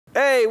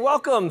Hey,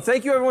 welcome.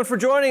 Thank you everyone for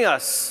joining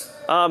us.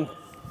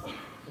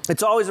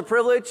 It's always a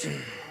privilege.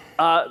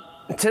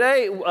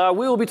 Today,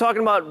 we will be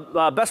talking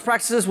about best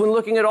practices when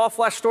looking at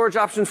all-flash storage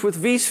options with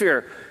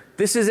vSphere.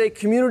 This is a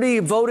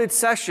community-voted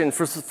session,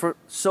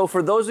 so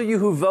for those of you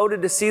who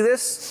voted to see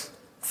this,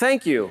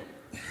 thank you.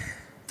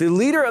 The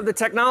leader of the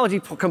technology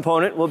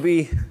component will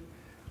be...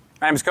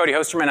 My name is Cody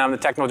Hosterman. I'm the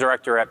technical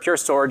director at Pure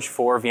Storage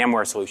for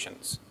VMware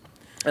Solutions.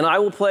 And I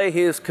will play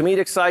his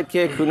comedic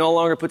sidekick who no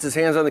longer puts his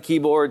hands on the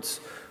keyboards.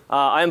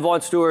 I am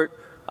Vaughn Stewart,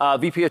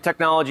 VP of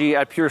Technology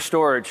at Pure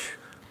Storage.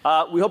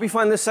 We hope you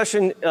find this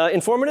session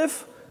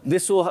informative.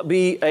 This will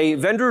be a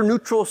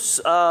vendor-neutral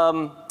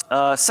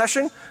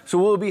session, so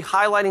we'll be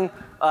highlighting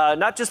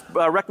not just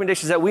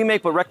recommendations that we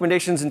make, but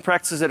recommendations and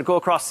practices that go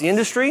across the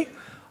industry.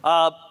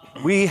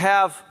 We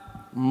have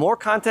more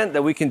content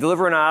that we can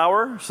deliver in an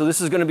hour, so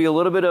this is going to be a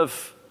little bit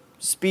of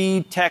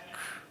speed tech,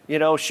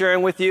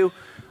 sharing with you.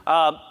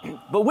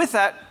 But with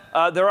that,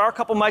 there are a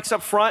couple mics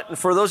up front, and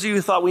for those of you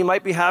who thought we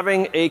might be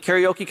having a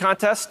karaoke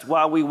contest,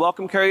 while we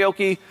welcome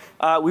karaoke,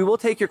 we will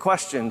take your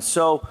questions.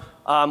 So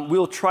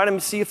we'll try to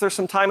see if there's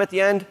some time at the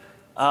end.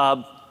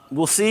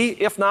 We'll see.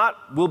 If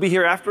not, we'll be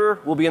here after.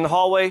 We'll be in the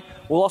hallway.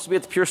 We'll also be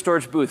at the Pure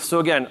Storage booth. So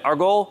again, our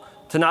goal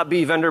to not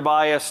be vendor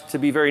biased, to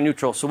be very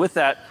neutral. So with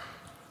that,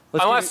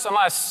 Unless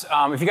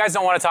if you guys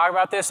don't want to talk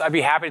about this, I'd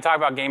be happy to talk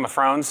about Game of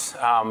Thrones,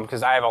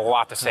 because I have a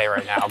lot to say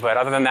right now. But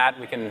other than that,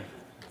 we can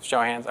show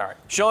of hands. All right.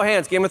 Show of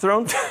hands. Game of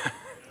Thrones.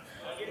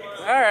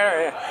 All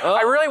right.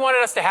 I really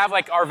wanted us to have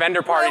like our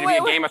vendor party to be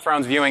a Game of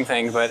Thrones viewing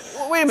thing, but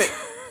wait a minute.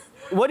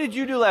 What did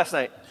you do last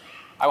night?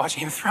 I watched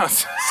Game of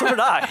Thrones. So did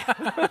I.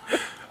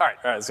 All right.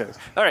 Let's do this.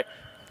 All right.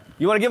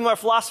 You want to give them our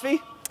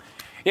philosophy?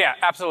 Yeah,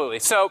 absolutely.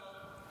 So,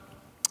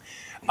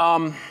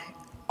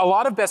 a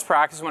lot of best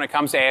practice when it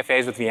comes to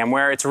AFAs with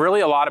VMware, it's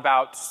really a lot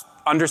about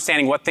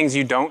understanding what things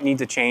you don't need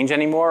to change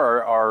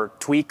anymore or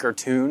tweak or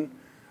tune.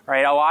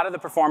 Right? A lot of the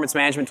performance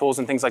management tools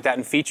and things like that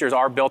and features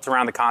are built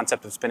around the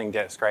concept of spinning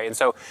disk, right? And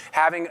so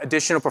having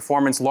additional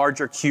performance,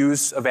 larger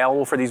queues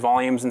available for these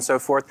volumes and so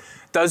forth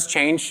does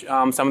change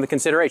some of the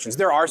considerations.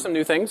 There are some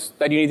new things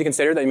that you need to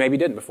consider that you maybe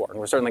didn't before, and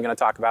we're certainly going to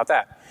talk about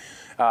that.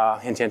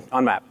 Hint, hint,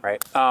 on map,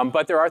 right?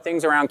 But there are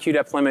things around queue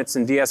depth limits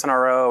and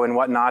DSNRO and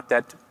whatnot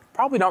that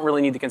probably don't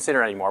really need to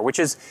consider anymore, which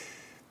is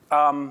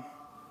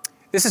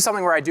this is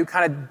something where I do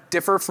kind of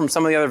differ from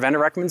some of the other vendor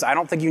recommends. I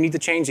don't think you need to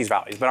change these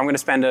values, but I'm going to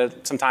spend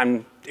some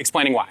time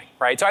explaining why,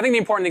 right? So I think the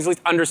important thing is at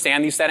least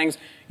understand these settings.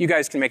 You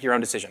guys can make your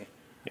own decision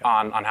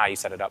on how you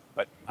set it up.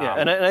 But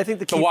and I think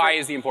the why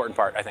is the important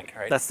part, I think,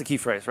 right? That's the key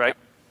phrase, right?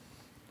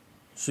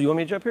 Yeah. So you want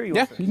me to jump here? You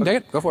can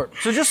take it. Go for it.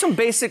 So just some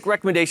basic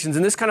recommendations,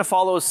 and this kind of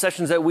follows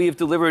sessions that we have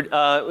delivered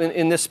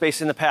in this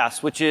space in the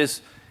past, which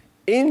is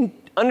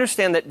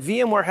understand that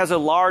VMware has a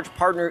large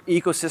partner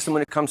ecosystem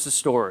when it comes to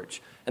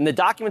storage. And the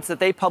documents that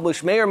they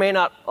publish may or may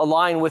not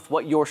align with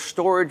what your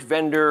storage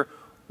vendor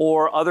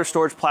or other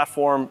storage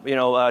platform,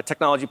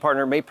 technology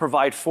partner may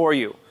provide for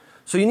you.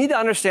 So you need to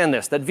understand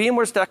this, that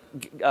VMware's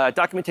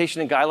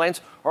documentation and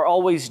guidelines are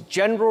always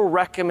general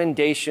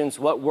recommendations,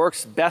 what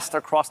works best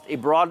across a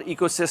broad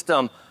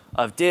ecosystem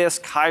of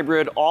disk,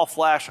 hybrid,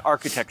 all-flash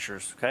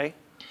architectures, okay?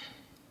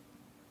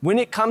 When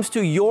it comes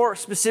to your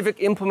specific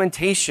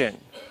implementation,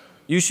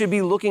 you should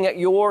be looking at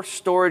your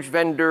storage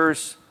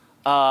vendor's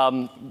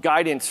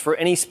guidance for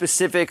any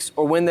specifics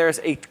or when there's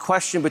a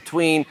question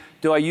between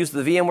do I use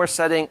the VMware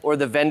setting or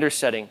the vendor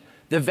setting.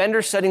 The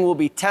vendor setting will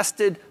be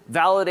tested,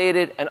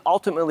 validated, and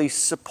ultimately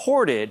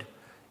supported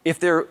if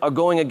they're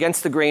going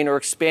against the grain or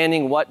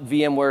expanding what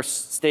VMware's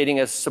stating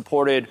as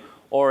supported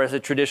or as a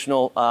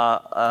traditional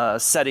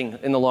setting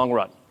in the long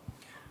run.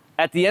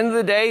 At the end of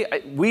the day,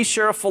 we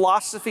share a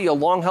philosophy, a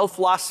long-held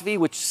philosophy,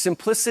 which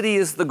simplicity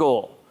is the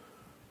goal,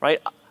 right?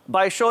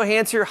 By a show of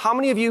hands here, how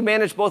many of you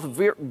manage both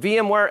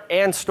VMware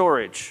and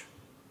storage?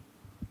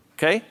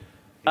 Okay.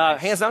 Nice.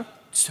 Hands down.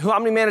 How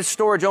many manage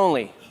storage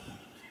only?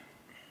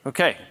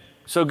 Okay.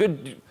 So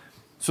good.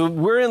 So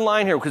we're in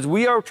line here because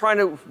we are trying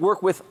to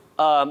work with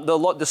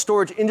the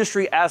storage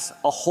industry as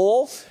a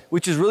whole,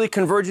 which is really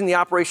converging the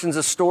operations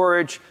of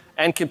storage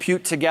and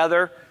compute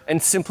together.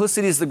 And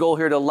simplicity is the goal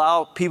here to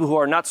allow people who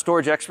are not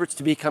storage experts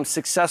to become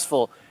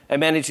successful at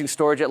managing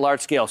storage at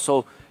large scale.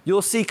 So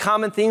you'll see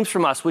common themes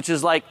from us, which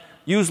is like,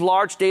 use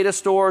large data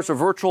stores or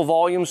virtual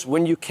volumes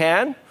when you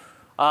can.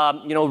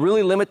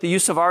 Really limit the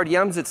use of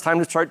RDMs. It's time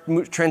to start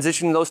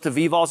transitioning those to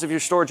vVols if your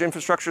storage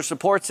infrastructure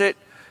supports it.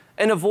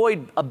 And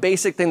avoid a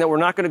basic thing that we're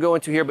not going to go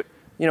into here, but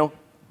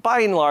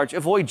by and large,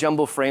 avoid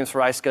jumbo frames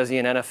for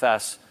iSCSI and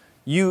NFS.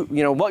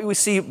 What we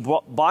see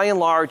by and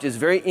large is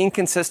very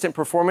inconsistent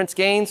performance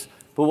gains,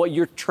 but what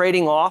you're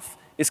trading off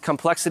is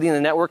complexity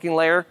in the networking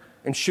layer.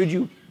 And should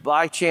you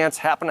by chance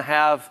happen to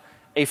have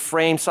a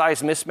frame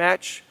size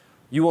mismatch,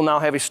 you will now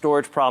have a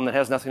storage problem that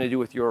has nothing to do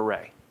with your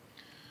array.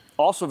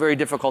 Also very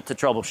difficult to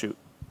troubleshoot.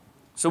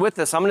 So with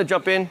this, I'm going to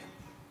jump in.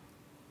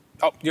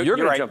 Oh, you're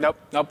right. Nope,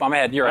 I'm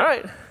ahead. You're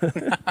right. All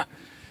right.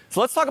 So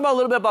let's talk about a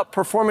little bit about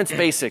performance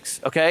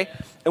basics, okay?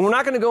 And we're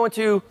not going to go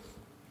into,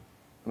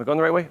 am I going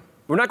the right way?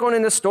 We're not going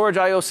into storage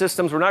I/O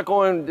systems. We're not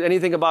going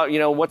anything about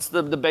what's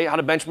how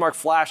to benchmark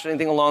flash,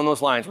 anything along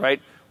those lines,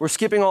 right? We're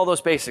skipping all those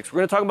basics.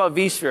 We're going to talk about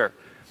vSphere.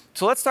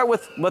 So let's start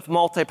with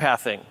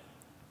multipathing.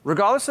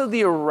 Regardless of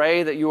the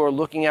array that you are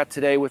looking at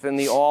today within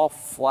the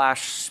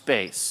all-flash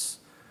space,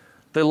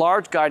 the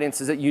large guidance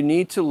is that you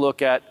need to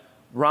look at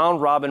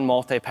round-robin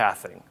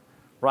multipathing,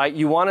 right?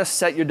 You want to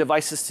set your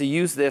devices to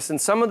use this, and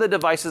some of the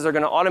devices are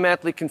going to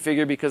automatically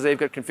configure because they've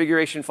got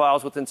configuration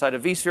files within inside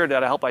of vSphere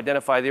that help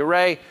identify the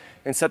array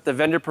and set the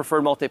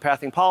vendor-preferred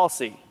multipathing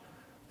policy.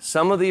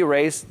 Some of the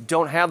arrays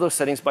don't have those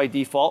settings by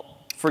default.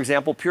 For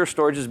example, Pure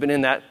Storage has been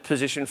in that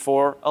position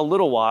for a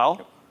little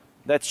while.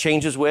 That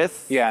changes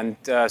with? Yeah, and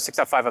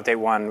 6.5 update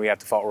 1, we have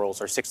default rules,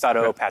 or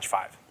 6.0 patch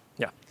 5.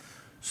 Yeah.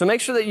 So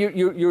make sure that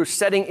you're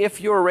setting, if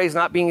your array is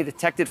not being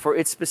detected for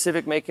its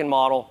specific make and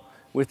model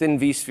within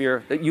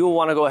vSphere, that you will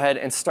want to go ahead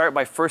and start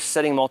by first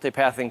setting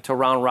multipathing to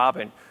round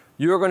robin.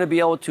 You're going to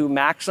be able to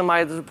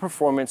maximize the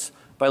performance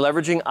by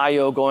leveraging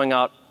I/O going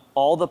out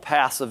all the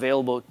paths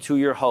available to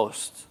your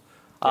host.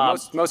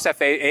 Most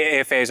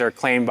AFAs are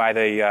claimed by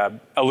the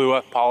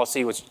ALUA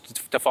policy, which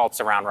defaults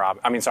to round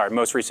robin. I mean, sorry,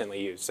 most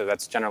recently used. So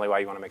that's generally why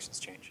you want to make this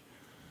change.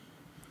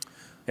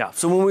 Yeah.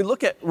 So when we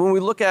look at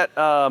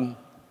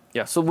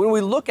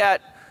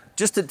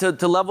just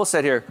to level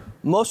set here,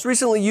 most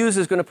recently used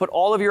is going to put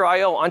all of your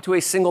I/O onto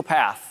a single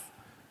path,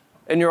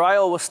 and your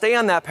I/O will stay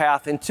on that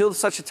path until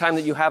such a time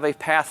that you have a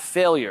path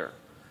failure,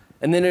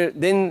 and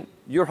then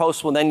your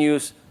host will then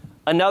use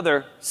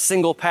another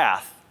single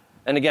path.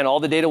 And again, all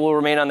the data will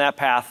remain on that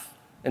path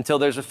until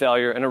there's a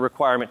failure and a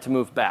requirement to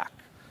move back.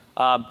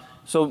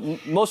 So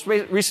most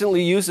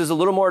recently used is a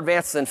little more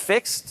advanced than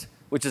fixed,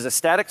 which is a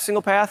static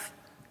single path.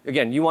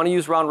 Again, you want to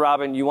use round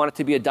robin. You want it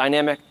to be a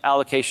dynamic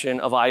allocation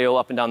of I/O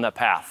up and down that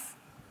path.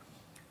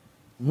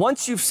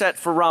 Once you've set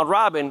for round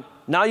robin,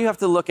 now you have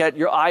to look at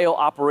your I/O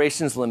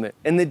operations limit.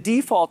 And the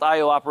default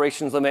I/O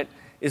operations limit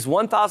is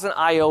 1,000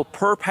 I/O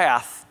per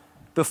path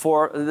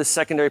before the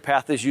secondary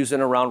path is used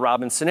in a round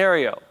robin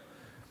scenario.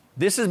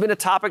 This has been a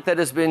topic that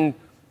has been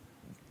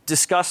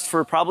discussed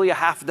for probably a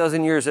half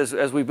dozen years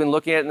as we've been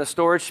looking at it in the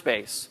storage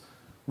space.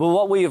 But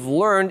what we have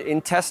learned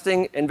in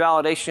testing and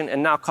validation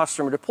and now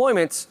customer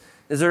deployments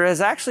is there is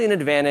actually an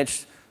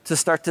advantage to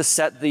start to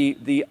set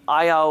the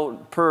I/O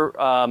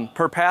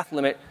per path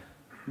limit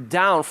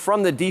down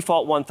from the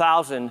default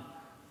 1,000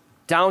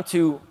 down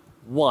to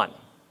 1.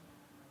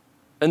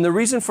 And the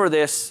reason for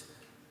this,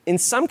 in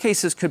some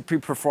cases, could be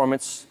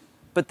performance.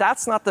 But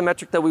that's not the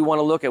metric that we want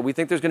to look at. We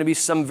think there's going to be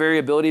some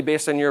variability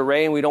based on your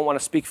array, and we don't want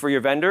to speak for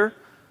your vendor.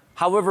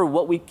 However,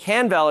 what we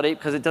can validate,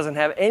 because it doesn't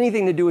have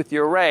anything to do with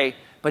your array,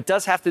 but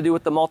does have to do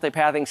with the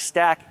multipathing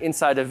stack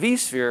inside of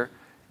vSphere,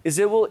 is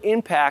it will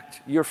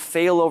impact your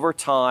failover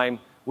time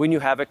when you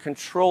have a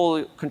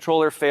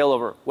controller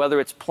failover, whether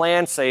it's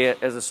planned, say,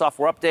 as a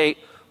software update,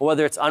 or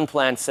whether it's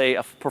unplanned, say,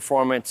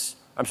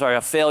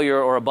 a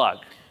failure or a bug.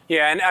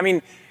 Yeah, and I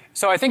mean,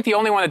 so I think the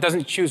only one that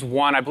doesn't choose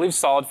 1, I believe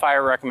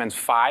SolidFire recommends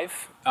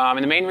 5.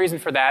 And the main reason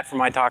for that, from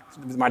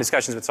my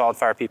discussions with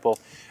SolidFire people,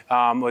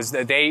 was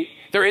that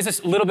there is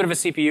a little bit of a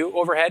CPU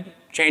overhead,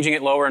 changing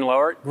it lower and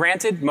lower.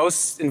 Granted,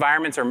 most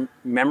environments are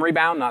memory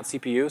bound, not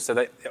CPU, so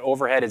the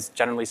overhead is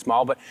generally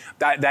small, but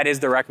that is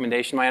the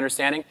recommendation, my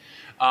understanding.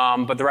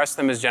 But the rest of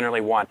them is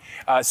generally 1.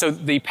 So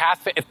if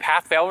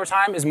path failover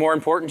time is more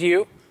important to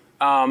you,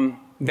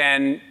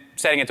 then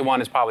setting it to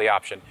 1 is probably the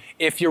option.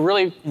 If you're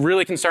really,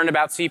 really concerned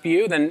about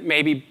CPU, then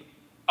maybe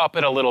up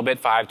it a little bit,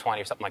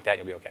 520 or something like that,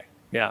 you'll be okay.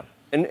 Yeah.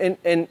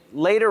 And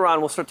later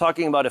on, we'll start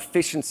talking about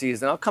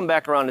efficiencies, and I'll come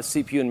back around to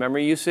CPU and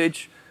memory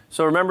usage.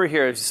 So remember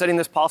here, setting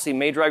this policy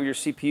may drive your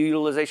CPU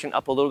utilization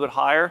up a little bit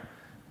higher.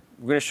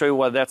 We're going to show you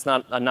why that's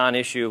not a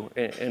non-issue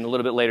in a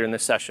little bit later in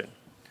this session.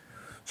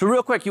 So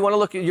real quick, you want to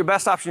look at your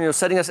best option,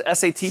 setting this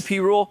SATP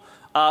rule.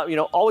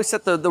 Always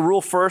set the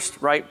rule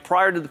first, right,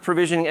 prior to the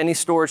provisioning any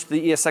storage to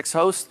the ESX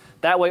host.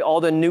 That way, all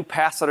the new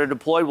paths that are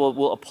deployed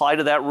will apply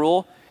to that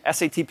rule.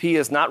 SATP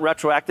is not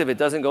retroactive. It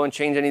doesn't go and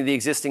change any of the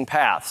existing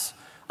paths.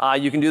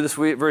 You can do this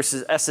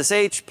versus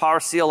SSH, Power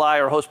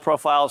CLI, or host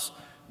profiles.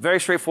 Very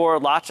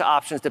straightforward, lots of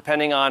options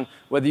depending on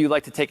whether you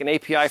like to take an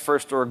API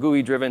first or a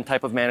GUI-driven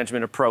type of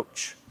management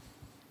approach.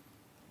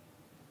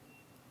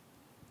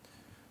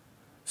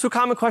 So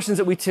common questions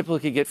that we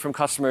typically get from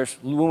customers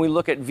when we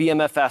look at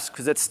VMFS,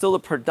 because it's still a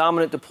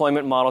predominant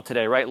deployment model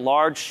today, right?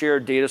 Large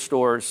shared data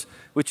stores,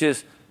 which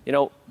is,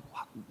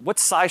 what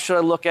size should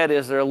I look at?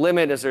 Is there a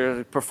limit? Is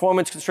there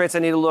performance constraints I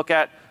need to look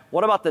at?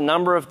 What about the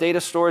number of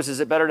data stores? Is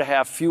it better to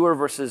have fewer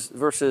versus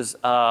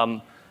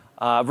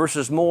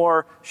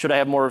more? Should I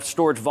have more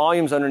storage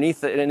volumes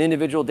underneath an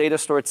individual data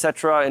store, et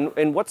cetera?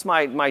 And what's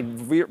my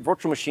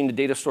virtual machine to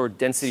data store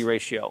density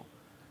ratio?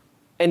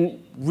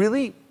 And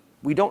really,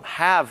 we don't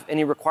have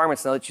any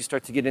requirements now that you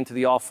start to get into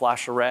the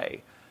all-flash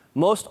array.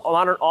 Most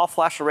modern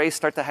all-flash arrays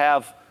start to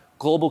have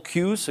global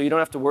queues, so you don't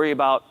have to worry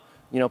about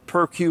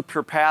per queue,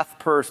 per path,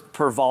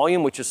 per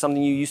volume, which is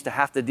something you used to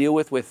have to deal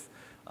with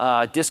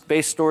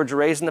disk-based storage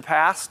arrays in the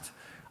past.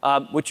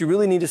 What you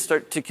really need to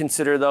start to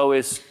consider, though,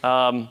 is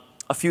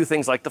a few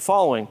things like the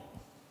following.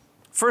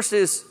 First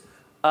is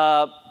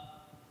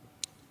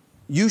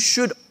you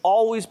should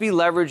always be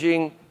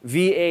leveraging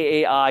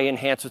VAAI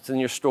enhancements in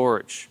your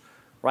storage,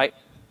 right?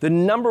 The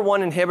number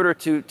one inhibitor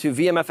to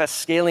VMFS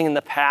scaling in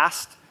the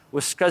past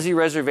was SCSI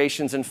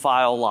reservations and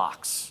file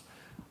locks.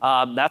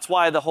 That's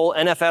why the whole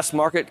NFS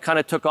market kind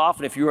of took off,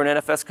 and if you were an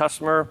NFS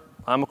customer,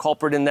 I'm a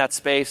culprit in that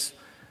space.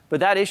 But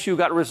that issue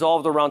got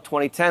resolved around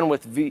 2010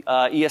 with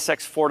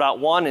ESX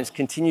 4.1 and has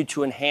continued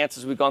to enhance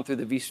as we've gone through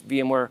the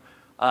VMware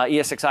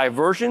ESXi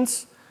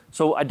versions.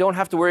 So I don't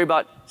have to worry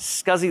about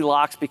SCSI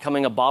locks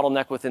becoming a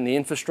bottleneck within the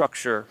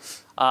infrastructure.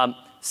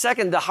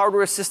 Second, the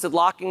hardware-assisted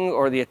locking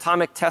or the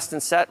atomic test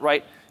and set,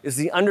 right, is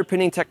the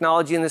underpinning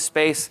technology in this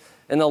space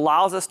and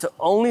allows us to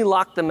only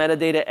lock the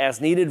metadata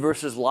as needed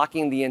versus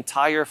locking the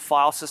entire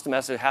file system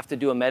as they have to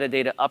do a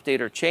metadata update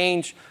or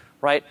change,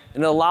 right?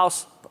 And it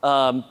allows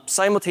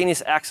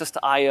simultaneous access to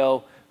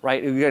I/O,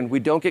 right? Again, we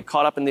don't get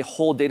caught up in the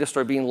whole data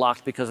store being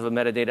locked because of a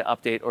metadata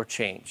update or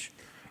change.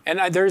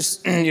 And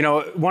there's, you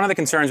know, one of the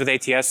concerns with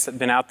ATS that have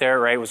been out there,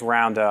 right, was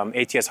around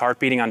ATS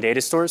heartbeating on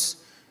data stores,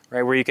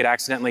 right, where you could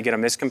accidentally get a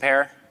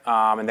miscompare.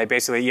 And they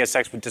basically,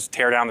 ESX would just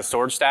tear down the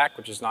storage stack,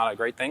 which is not a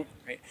great thing,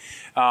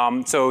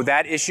 right? So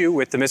that issue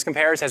with the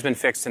miscompares has been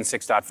fixed in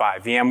 6.5.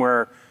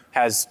 VMware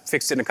has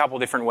fixed it in a couple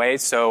different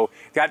ways. So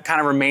that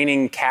kind of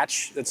remaining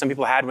catch that some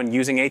people had when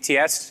using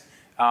ATS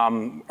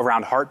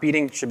around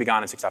heartbeating should be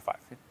gone in 6.5.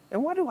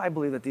 And why do I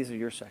believe that these are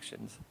your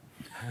sections?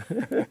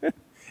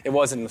 It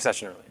wasn't in the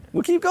session earlier.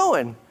 We'll keep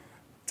going.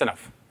 It's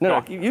enough.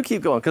 No, you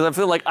keep going, because I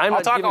feel like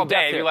I'll talk all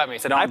day if you let me,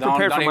 so don't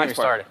even get me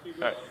started.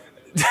 All right.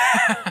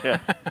 Yeah.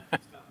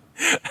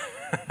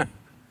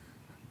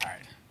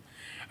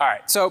 All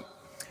right. So,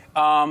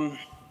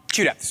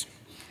 queue depths.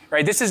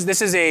 Right. This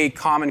is a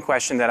common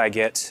question that I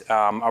get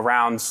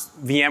around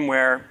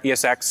VMware,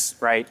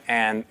 ESX, right,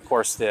 and of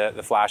course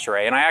the flash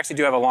array. And I actually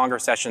do have a longer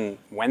session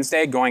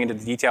Wednesday going into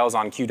the details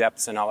on queue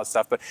depths and all that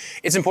stuff. But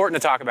it's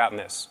important to talk about in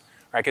this,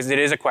 right, because it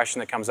is a question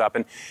that comes up.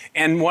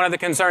 And one of the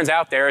concerns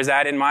out there is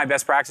that in my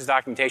best practice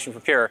documentation for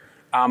Pure,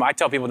 I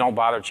tell people don't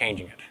bother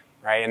changing it,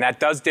 right, and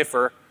that does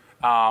differ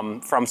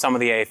from some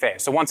of the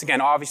AFAs. So once again,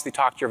 obviously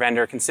talk to your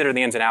vendor, consider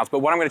the ins and outs. But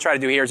what I'm going to try to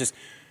do here is just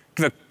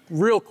give a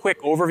real quick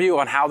overview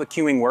on how the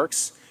queuing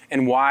works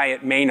and why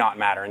it may not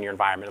matter in your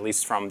environment, at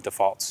least from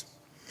defaults.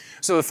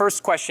 So the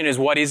first question is,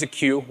 what is a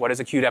queue? What is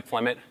a queue depth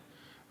limit?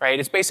 Right?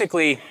 It's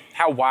basically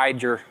how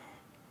wide your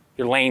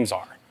lanes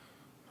are.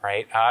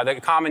 Right? The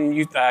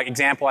common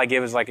example I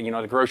give is like, you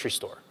know, the grocery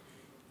store.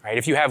 Right?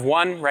 If you have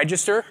one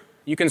register,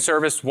 you can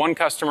service one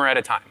customer at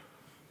a time.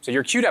 So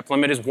your queue depth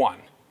limit is 1.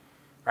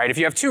 Right? If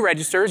you have 2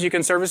 registers, you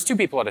can service 2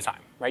 people at a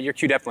time. Right? Your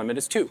queue depth limit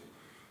is 2.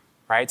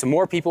 Right? So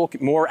more people,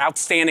 more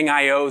outstanding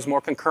IOs,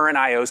 more concurrent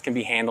IOs can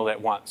be handled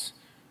at once,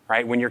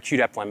 right, when your queue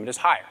depth limit is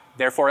higher,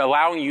 therefore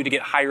allowing you to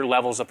get higher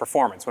levels of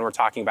performance when we're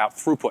talking about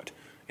throughput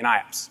in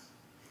IOPS.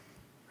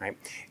 Right?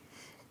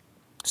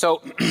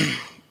 So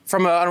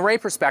from an array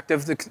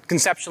perspective,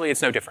 conceptually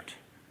it's no different.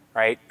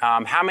 Right?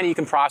 How many you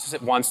can process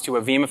at once to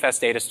a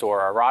VMFS data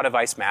store or a raw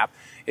device map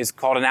is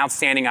called an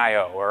outstanding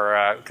IO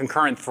or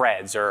concurrent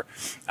threads or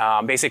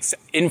basic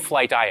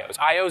in-flight IOs,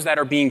 IOs that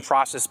are being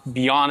processed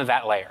beyond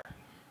that layer.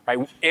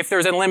 Right? If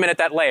there's a limit at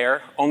that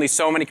layer, only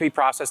so many can be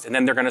processed, and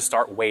then they're going to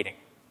start waiting.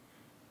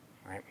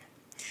 Right?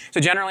 So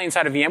generally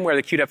inside of VMware,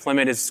 the queue depth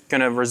limit is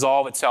going to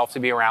resolve itself to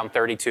be around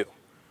 32,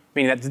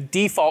 meaning that the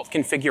default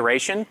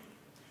configuration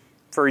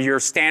for your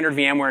standard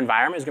VMware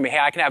environment is going to be,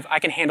 hey, I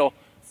can handle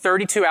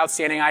 32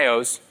 outstanding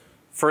IOs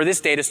for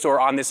this data store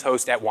on this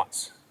host at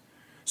once.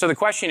 So the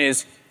question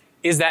is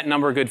that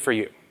number good for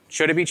you?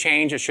 Should it be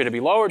changed? Or should it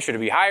be lowered? Should it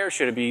be higher?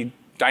 Should it be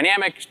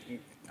dynamic?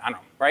 I don't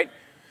know, right?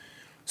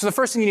 So the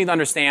first thing you need to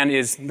understand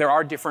is there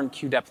are different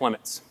queue depth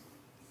limits.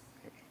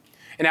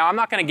 And now I'm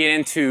not going to get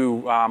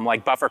into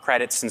like buffer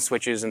credits and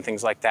switches and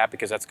things like that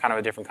because that's kind of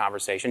a different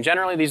conversation.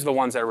 Generally, these are the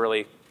ones that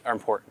really are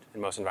important in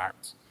most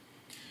environments.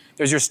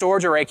 There's your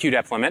storage array queue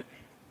depth limit.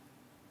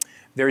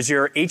 There's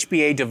your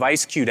HBA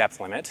device queue depth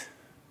limit.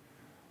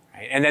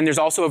 Right? And then there's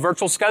also a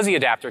virtual SCSI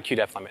adapter queue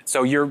depth limit.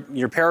 So your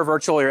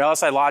paravirtual, your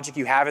LSI logic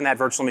you have in that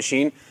virtual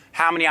machine,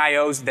 how many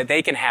IOs that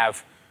they can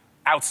have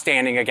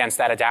outstanding against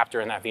that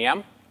adapter in that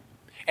VM.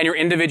 And your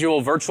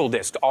individual virtual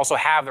disk also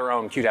have their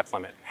own queue depth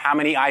limit. How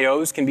many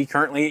IOs can be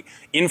currently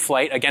in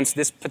flight against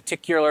this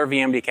particular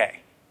VMDK?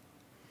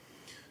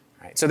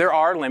 Right, so there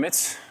are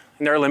limits,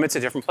 and there are limits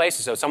at different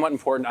places, so it's somewhat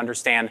important to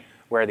understand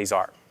where these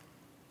are.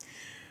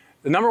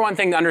 The number one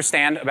thing to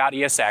understand about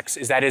ESX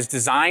is that it is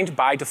designed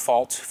by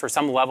default for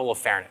some level of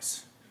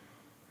fairness.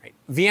 Right?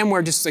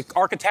 VMware, just like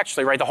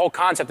architecturally, right, the whole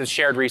concept is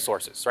shared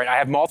resources. Right? I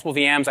have multiple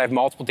VMs, I have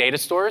multiple data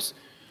stores.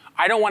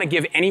 I don't want to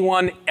give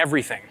anyone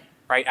everything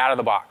right, out of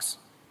the box.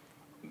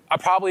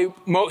 Probably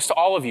most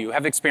all of you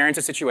have experienced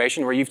a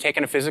situation where you've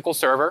taken a physical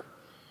server,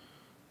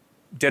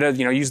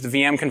 used the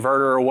VM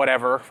converter or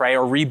whatever, right,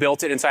 or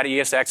rebuilt it inside of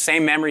ESX,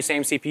 same memory,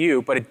 same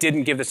CPU, but it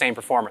didn't give the same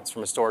performance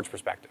from a storage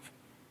perspective.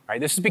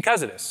 Right? This is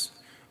because of this.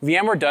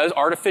 VMware does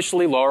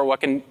artificially lower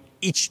what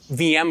each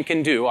VM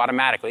can do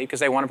automatically because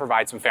they want to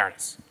provide some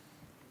fairness.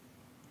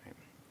 Right?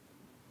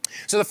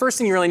 So the first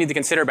thing you really need to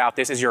consider about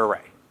this is your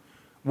array.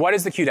 What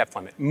is the queue depth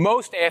limit?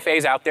 Most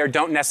AFAs out there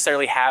don't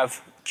necessarily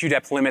have queue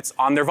depth limits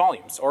on their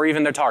volumes or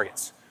even their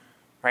targets.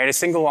 Right? A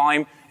single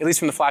volume, at least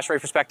from the flash array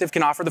perspective,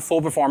 can offer the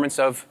full performance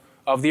of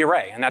the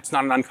array. And that's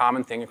not an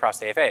uncommon thing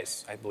across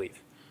AFAs, I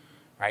believe.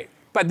 Right?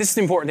 But this is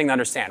the important thing to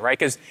understand, right?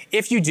 Because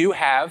if you do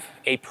have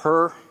a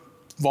per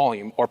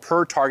volume or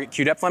per target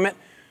queue depth limit,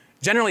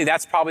 generally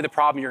that's probably the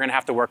problem you're going to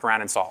have to work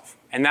around and solve.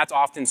 And that's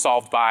often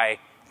solved by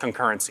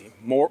concurrency,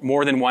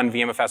 more than one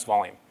VMFS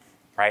volume,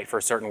 right, for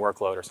a certain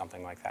workload or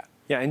something like that.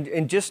 Yeah,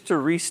 and just to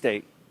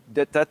restate,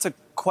 that's a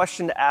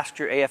question to ask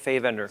your AFA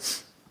vendor.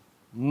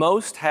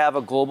 Most have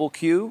a global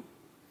queue.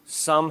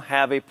 Some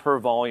have a per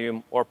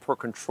volume or per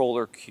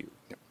controller queue.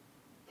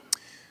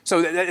 So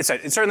it's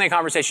certainly a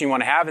conversation you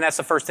want to have, and that's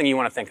the first thing you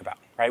want to think about.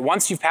 Right?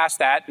 Once you've passed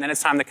that, then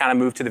it's time to kind of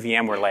move to the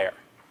VMware layer.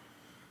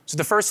 So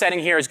the first setting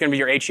here is going to be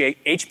your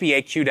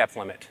HBA queue depth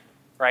limit.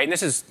 Right? And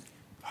this is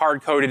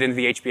hard-coded into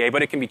the HBA,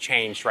 but it can be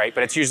changed. Right?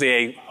 But it's usually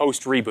a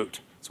host reboot.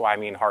 That's why I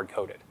mean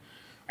hard-coded.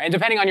 Right? And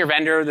depending on your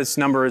vendor, this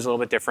number is a little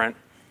bit different.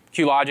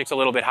 QLogic's a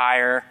little bit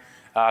higher.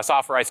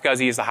 Software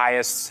SCSI is the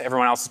highest.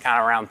 Everyone else is kind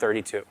of around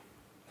 32.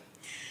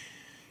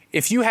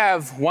 If you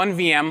have one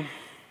VM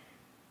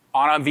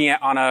on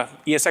a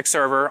ESX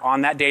server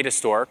on that data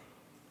store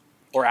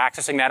or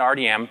accessing that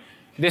RDM,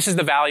 this is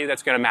the value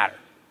that's going to matter.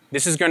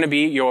 This is going to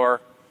be your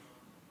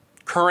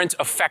current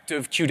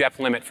effective queue depth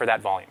limit for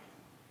that volume.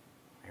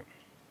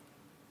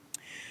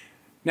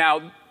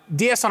 Now,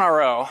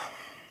 DSNRO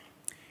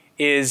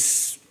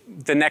is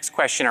the next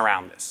question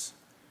around this.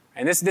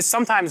 And this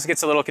sometimes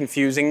gets a little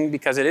confusing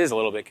because it is a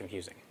little bit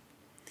confusing.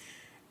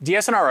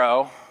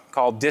 DSNRO,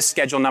 called Disk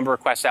Schedule Number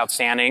Requests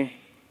Outstanding,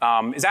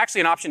 is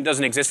actually an option that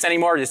doesn't exist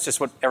anymore. It's just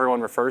what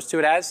everyone refers to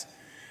it as.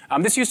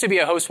 This used to be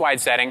a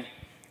host-wide setting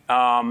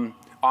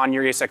on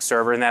your ESX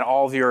server, and that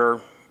all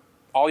your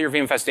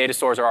VMFS data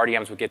stores or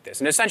RDMs would get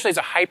this. And essentially, it's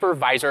a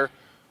hypervisor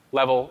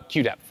level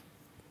queue depth.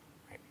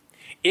 Right?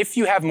 If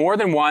you have more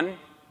than one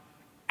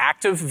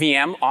active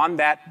VM on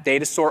that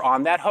data store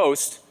on that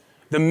host,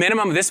 the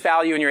minimum of this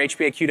value in your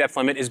HBA queue depth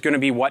limit is going to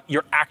be what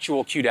your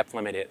actual queue depth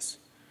limit is.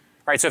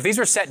 Right? So if these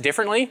were set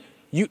differently,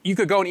 you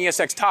could go in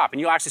ESX top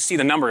and you'll actually see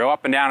the number go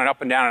up and down and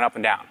up and down and up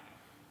and down.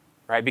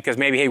 Right? Because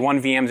maybe, hey,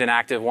 one VM's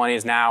inactive, one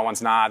is now,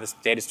 one's not, this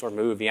data store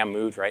moved, VM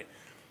moved, right?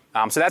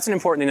 So that's an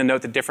important thing to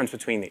note, the difference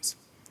between these.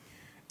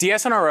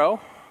 DSNRO,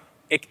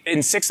 in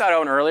 6.0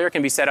 and earlier,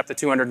 can be set up to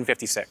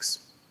 256.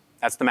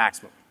 That's the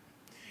maximum.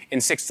 In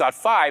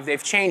 6.5,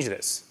 they've changed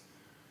this.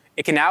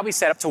 It can now be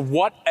set up to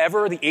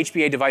whatever the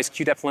HBA device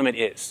queue depth limit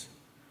is.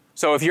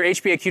 So if your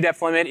HBA queue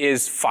depth limit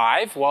is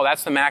 5, well,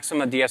 that's the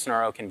maximum a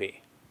DSNRO can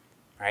be.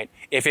 Right?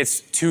 If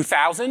it's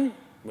 2,000,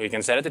 we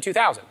can set it to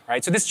 2,000.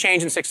 Right? So this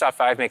change in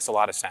 6.5 makes a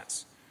lot of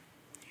sense.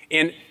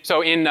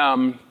 So in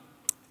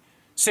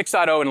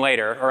 6.0 and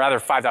later, or rather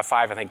 5.5,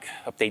 I think,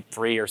 update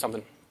 3 or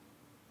something,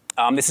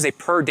 this is a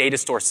per data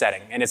store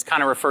setting, and it's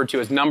kind of referred to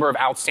as number of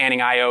outstanding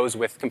IOs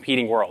with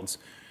competing worlds.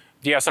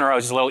 DSNRO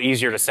is just a little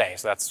easier to say,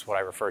 so that's what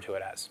I refer to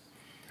it as.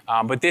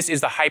 But this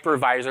is the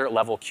hypervisor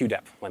level queue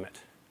depth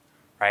limit.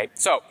 Right?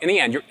 So in the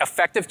end, your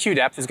effective queue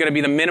depth is going to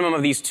be the minimum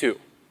of these two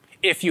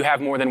if you have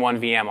more than one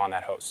VM on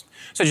that host.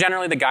 So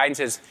generally, the guidance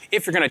is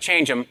if you're going to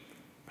change them,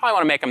 probably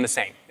want to make them the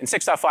same. In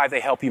 6.5, they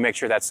help you make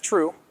sure that's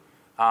true,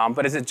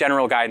 but it's a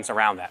general guidance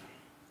around that.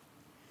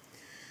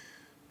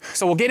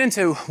 So we'll get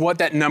into what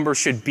that number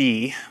should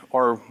be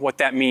or what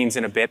that means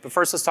in a bit, but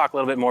first let's talk a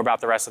little bit more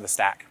about the rest of the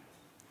stack.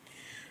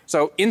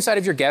 So inside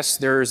of your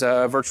guest, there's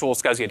a virtual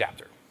SCSI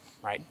adapter.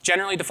 Right?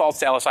 Generally defaults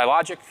to LSI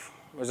logic.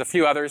 There's a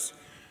few others.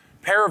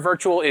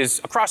 Paravirtual is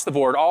across the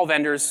board. All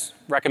vendors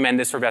recommend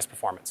this for best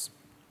performance.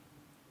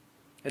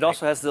 It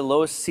also has the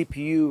lowest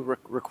CPU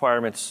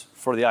requirements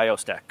for the I/O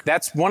stack.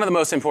 That's one of the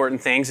most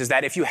important things is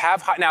that if you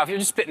have, now if you're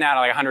just spitting out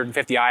like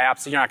 150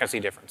 IOPS, you're not going to see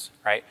a difference.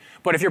 Right?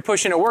 But if you're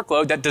pushing a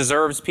workload that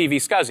deserves PV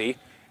SCSI,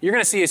 you're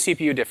going to see a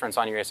CPU difference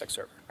on your ESX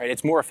server. Right?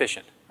 It's more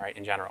efficient, right,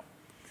 in general.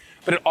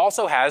 But it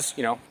also has,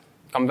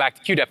 coming back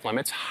to queue depth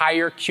limits,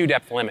 higher queue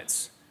depth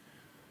limits.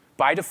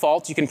 By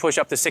default, you can push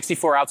up to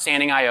 64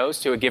 outstanding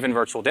IOs to a given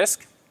virtual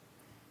disk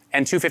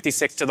and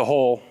 256 to the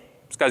whole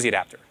SCSI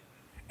adapter.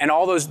 And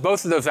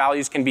both of those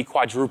values can be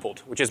quadrupled,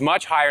 which is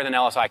much higher than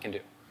LSI can do.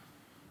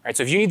 Right,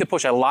 so if you need to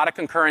push a lot of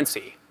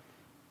concurrency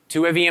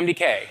to a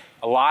VMDK,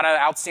 a lot of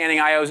outstanding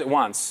IOs at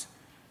once,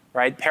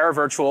 right,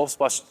 paravirtual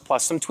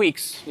plus some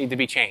tweaks need to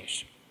be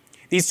changed.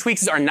 These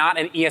tweaks are not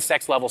an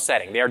ESX level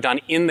setting. They are done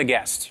in the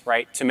guest,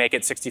 right, to make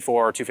it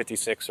 64 or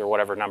 256 or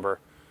whatever number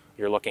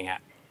you're looking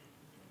at.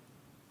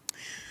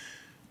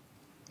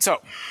 So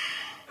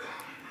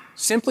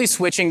simply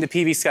switching to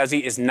PV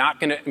SCSI is not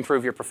going to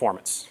improve your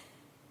performance.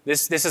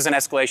 This is an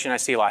escalation I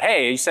see a lot.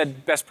 Hey, you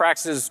said best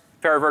practices,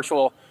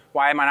 paravirtual,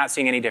 why am I not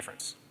seeing any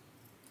difference?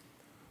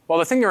 Well,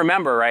 the thing to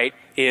remember, right,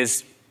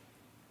 is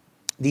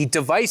the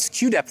device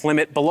queue depth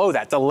limit below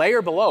that, the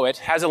layer below it,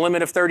 has a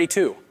limit of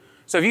 32.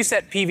 So if you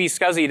set PV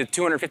SCSI to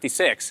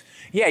 256,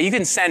 yeah, you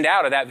can send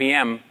out of that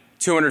VM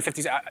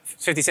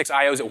 256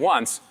 IOs at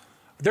once.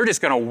 They're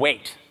just going to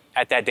wait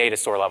at that data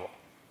store level.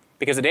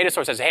 Because the data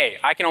store says, hey,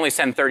 I can only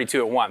send 32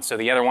 at once, so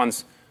the other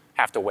ones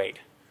have to wait.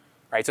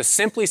 Right? So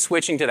simply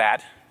switching to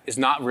that is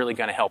not really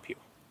going to help you.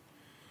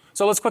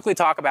 So let's quickly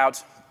talk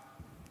about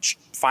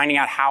finding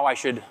out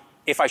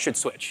if I should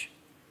switch.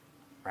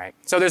 Right?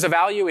 So there's a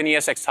value in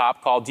ESX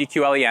top called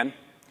DQLEN,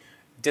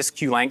 disk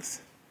queue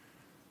length.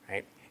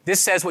 Right? This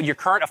says what your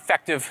current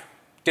effective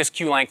disk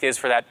queue length is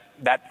for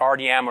that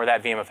RDM or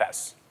that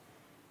VMFS.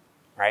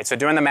 Right? So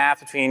doing the math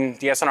between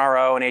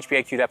DSNRO and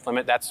HBA queue depth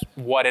limit, that's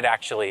what it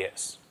actually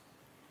is.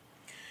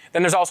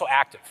 Then there's also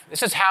active.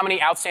 This is how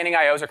many outstanding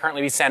IOs are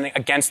currently being sent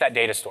against that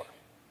data store.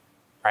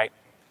 Right?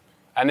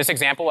 In this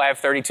example, I have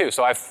 32,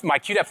 so my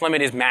queue depth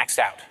limit is maxed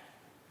out.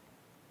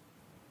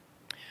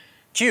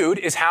 Queued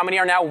is how many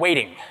are now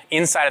waiting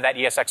inside of that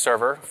ESX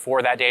server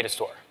for that data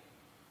store.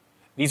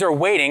 These are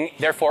waiting,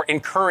 therefore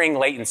incurring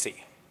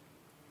latency.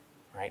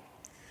 Right?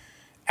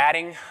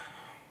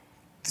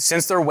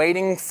 Since they're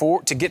waiting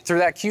to get through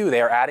that queue,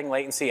 they are adding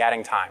latency,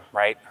 adding time,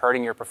 right?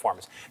 Hurting your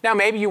performance. Now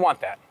maybe you want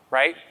that,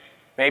 right?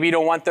 Maybe you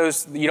don't want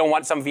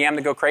some VM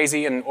to go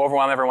crazy and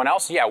overwhelm everyone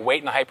else. Yeah, wait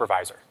in the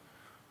hypervisor.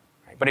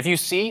 Right? But if you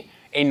see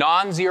a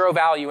non-zero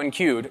value in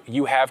queued,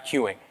 you have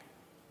queuing.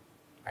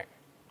 Right?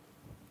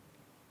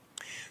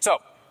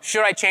 So,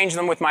 should I change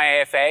them with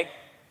my AFA?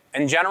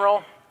 In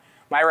general,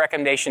 my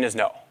recommendation is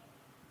no.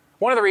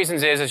 One of the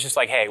reasons is it's just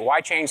like, hey, why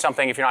change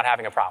something if you're not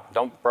having a problem?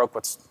 Don't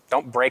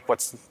break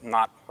what's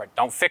not right.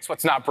 Don't fix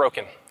what's not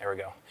broken. There we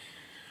go.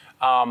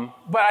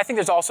 But I think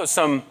there's also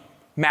some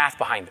math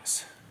behind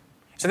this.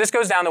 So this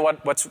goes down to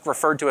what's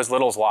referred to as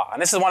Little's Law.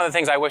 And this is one of the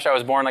things I wish I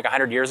was born like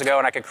 100 years ago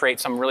and I could create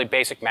some really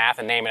basic math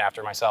and name it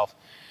after myself.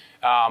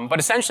 But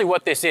essentially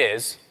what this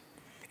is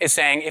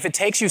saying if it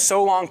takes you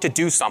so long to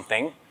do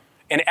something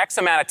in X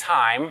amount of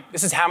time,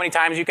 this is how many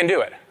times you can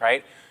do it,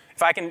 right?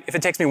 If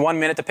it takes me 1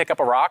 minute to pick up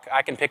a rock,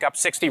 I can pick up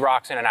 60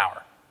 rocks in an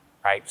hour,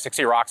 right?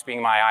 60 rocks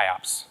being my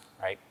IOPS,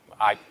 right?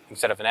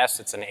 Instead of an S,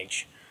 it's an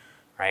H,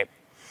 right?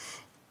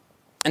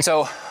 And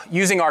so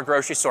using our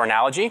grocery store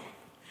analogy,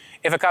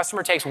 if a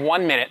customer takes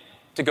 1 minute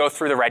to go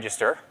through the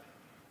register,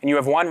 and you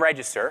have one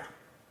register,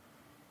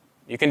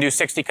 you can do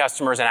 60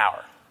 customers an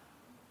hour.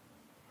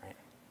 Right?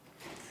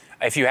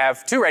 If you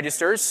have 2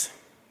 registers,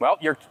 well,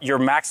 your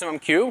maximum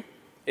queue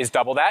is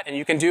double that, and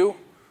you can do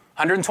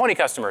 120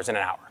 customers in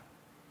an hour.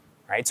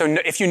 Right? So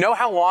if you know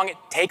how long it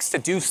takes to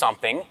do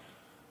something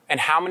and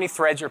how many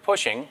threads you're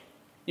pushing,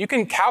 you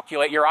can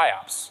calculate your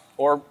IOPS,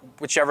 or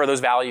whichever of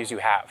those values you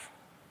have.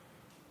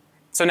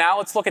 So now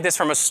let's look at this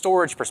from a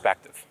storage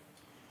perspective.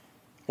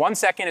 1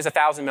 second is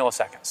 1,000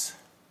 milliseconds.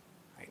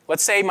 Right?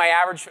 Let's say my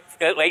average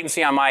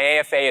latency on my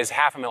AFA is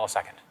half a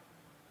millisecond.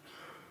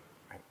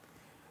 Right?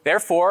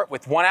 Therefore,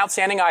 with 1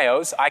 outstanding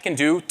IOs, I can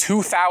do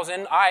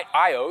 2,000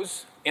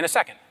 IOs in a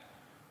second.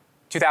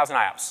 2,000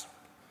 IOPS.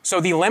 So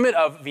the limit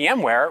of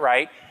VMware,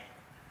 right,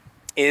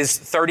 is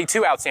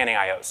 32 outstanding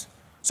IOs.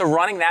 So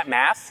running that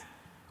math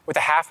with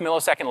a half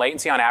millisecond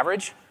latency on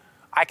average,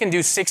 I can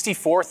do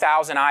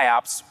 64,000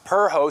 IOPS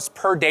per host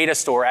per data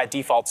store at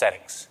default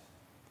settings.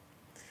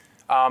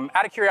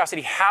 Out of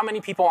curiosity, how many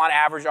people on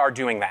average are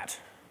doing that?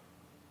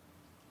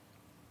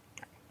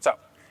 So,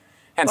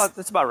 hence, well,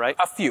 that's about right.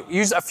 A few.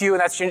 Use a few,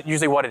 and that's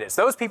usually what it is.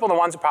 Those people are the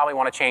ones who probably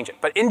want to change it.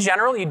 But in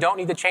general, you don't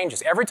need to change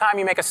this. Every time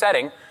you make a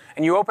setting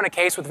and you open a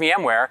case with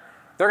VMware,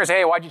 they're going to say,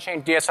 hey, why'd you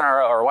change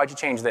DSNR or why'd you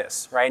change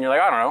this, right? And you're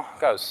like, I don't know,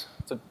 it goes.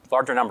 It's a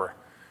larger number,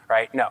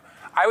 right? No.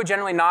 I would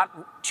generally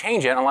not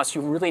change it unless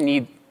you really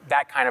need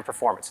that kind of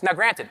performance. Now,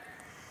 granted,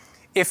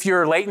 if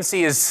your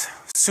latency is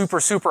super,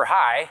 super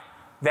high,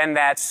 then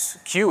that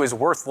queue is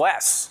worth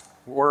less,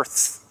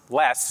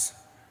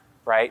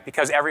 right?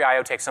 Because every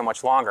IO takes so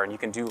much longer and you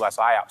can do less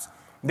IOPS.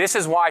 This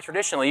is why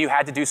traditionally you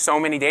had to do so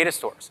many data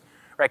stores,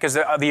 right? Because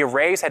the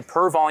arrays had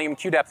per volume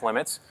queue depth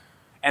limits,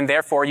 and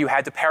therefore you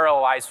had to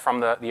parallelize from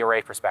the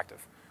array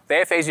perspective. The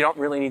AFAs, you don't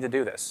really need to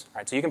do this,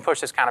 right? So you can push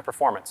this kind of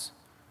performance.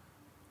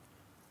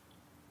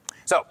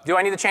 So, do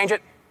I need to change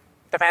it?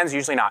 Depends,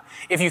 usually not.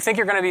 If you think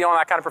you're going to be on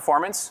that kind of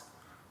performance,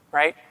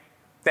 right,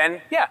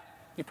 then yeah,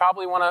 you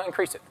probably want to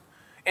increase it.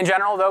 In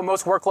general, though,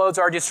 most workloads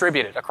are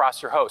distributed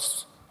across your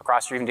hosts,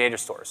 across your even data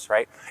stores,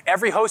 right?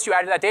 Every host you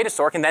add to that data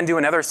store can then do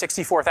another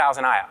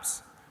 64,000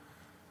 IOPS.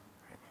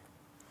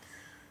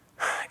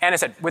 And I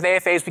said, with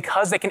AFAs,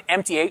 because they can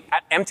empty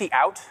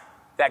out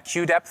that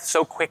queue depth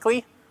so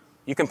quickly,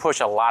 you can push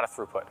a lot of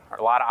throughput, or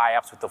a lot of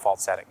IOPS with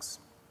default settings.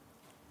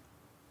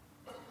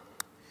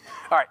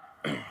 All right.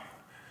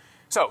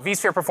 So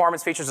vSphere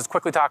performance features, let's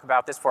quickly talk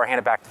about this before I hand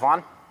it back to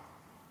Vaughn.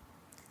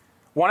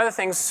 One of the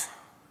things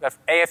that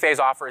AFAs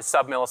offer is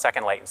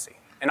sub-millisecond latency,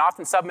 and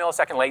often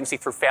sub-millisecond latency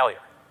through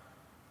failure.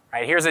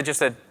 Right, here's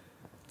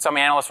some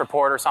analyst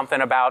report or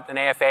something about an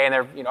AFA and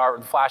their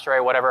or flash array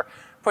or whatever,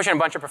 pushing a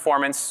bunch of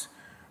performance.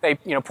 They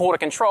pulled a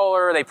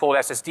controller, they pulled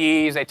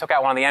SSDs, they took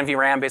out one of the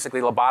NVRAM, basically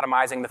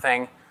lobotomizing the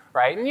thing.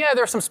 Right, and yeah,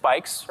 there's some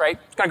spikes. Right,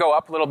 it's going to go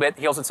up a little bit,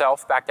 heals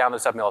itself, back down to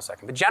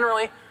sub-millisecond. But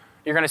generally,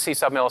 you're going to see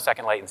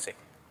sub-millisecond latency.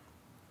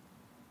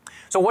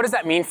 So what does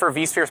that mean for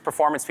vSphere's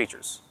performance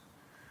features?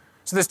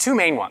 So there's 2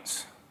 main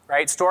ones,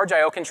 right? Storage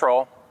I/O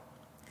control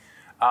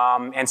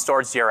and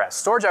storage DRS.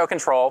 Storage I/O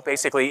control,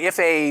 basically, if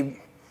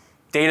a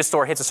data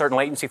store hits a certain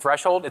latency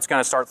threshold, it's going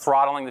to start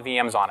throttling the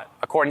VMs on it,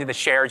 according to the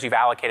shares you've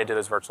allocated to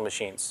those virtual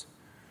machines.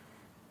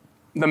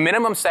 The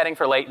minimum setting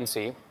for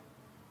latency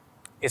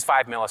is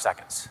 5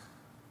 milliseconds.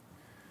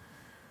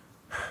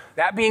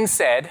 That being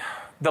said,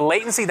 the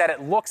latency that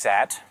it looks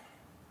at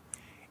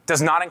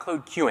does not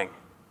include queuing.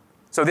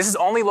 So this is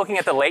only looking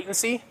at the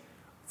latency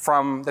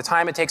from the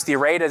time it takes the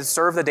array to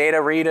serve the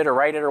data, read it, or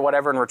write it, or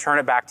whatever, and return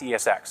it back to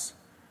ESX.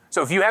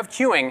 So if you have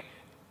queuing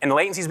and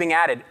latency is being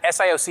added,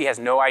 SIOC has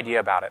no idea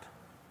about it.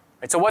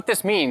 Right? So what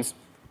this means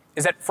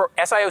is that for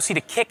SIOC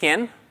to kick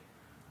in,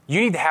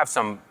 you need to have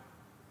some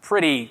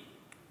pretty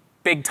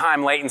big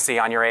time latency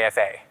on your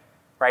AFA.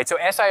 Right? So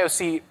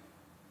SIOC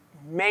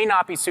may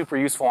not be super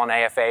useful on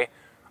AFA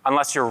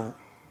unless you're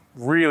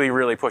really,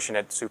 really pushing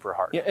it super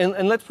hard. Yeah,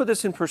 and let's put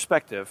this in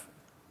perspective.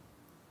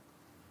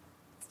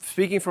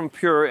 Speaking from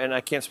Pure, and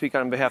I can't speak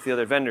on behalf of the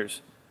other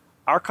vendors,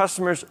 our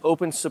customers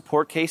open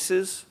support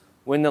cases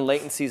when the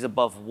latency is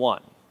above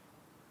 1.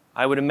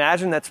 I would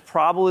imagine that's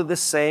probably the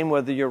same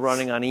whether you're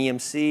running on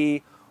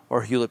EMC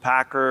or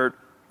Hewlett-Packard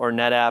or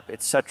NetApp,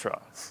 et cetera.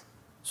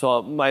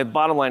 So my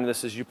bottom line of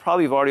this is you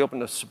probably have already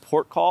opened a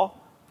support call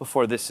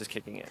before this is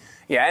kicking in.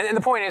 Yeah, and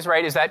the point is,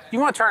 right, is that you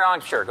want to turn it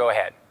on, sure, go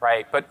ahead,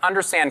 right? But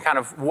understand kind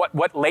of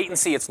what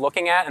latency it's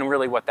looking at and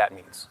really what that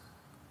means.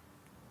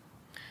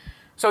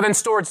 So then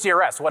storage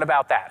DRS, what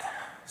about that?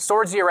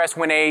 Storage DRS,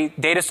 when a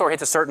data store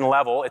hits a certain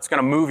level, it's going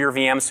to move your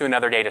VMs to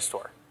another data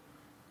store.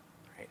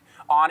 Right?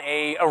 On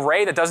an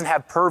array that doesn't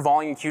have per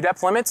volume queue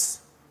depth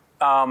limits,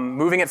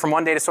 moving it from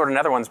one data store to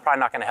another one is probably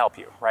not going to help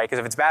you, right? Because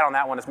if it's bad on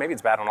that one, maybe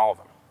it's bad on all of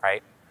them,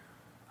 right?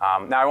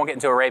 Now I won't get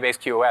into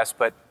array-based QoS,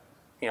 but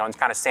in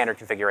kind of standard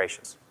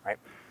configurations, right?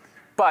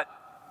 But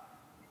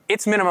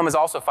its minimum is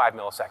also 5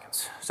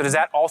 milliseconds. So does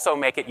that also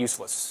make it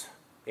useless?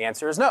 The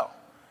answer is no.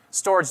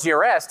 Storage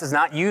DRS does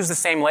not use the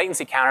same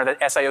latency counter that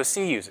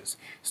SIOC uses.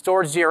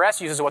 Storage DRS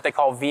uses what they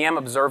call VM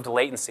observed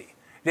latency.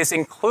 This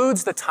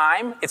includes the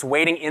time it's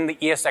waiting in the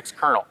ESX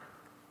kernel.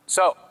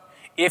 So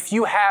if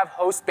you have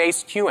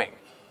host-based queuing,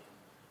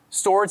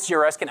 storage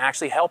DRS can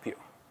actually help you,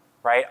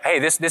 right? Hey,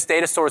 this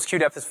data store's queue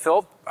depth is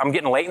filled. I'm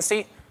getting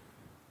latency.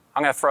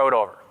 I'm going to throw it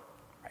over.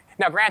 Right?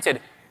 Now, granted,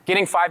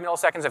 getting 5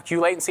 milliseconds of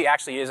queue latency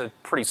actually is a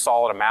pretty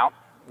solid amount.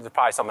 There's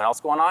probably something else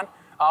going on.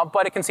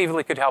 But it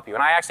conceivably could help you.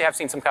 And I actually have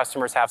seen some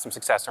customers have some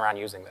success around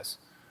using this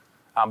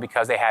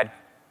because they had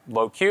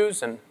low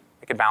queues and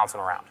they could balance them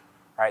around.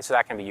 Right? So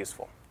that can be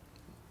useful.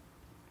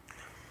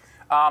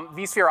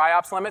 vSphere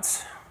IOPS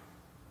limits.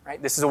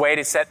 Right? This is a way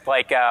to set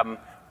like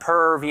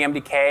per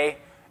VMDK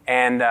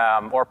and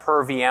or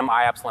per VM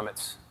IOPS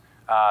limits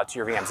to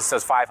your VMs. This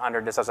says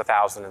 500, this says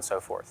 1,000, and so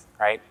forth.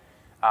 Right?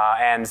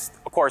 And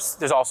of course,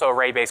 there's also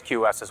array-based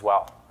QoS as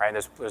well. Right?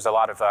 There's a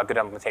lot of good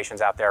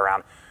implementations out there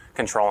around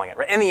controlling it.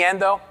 In the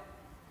end, though,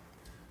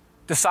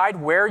 decide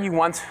where you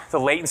want the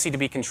latency to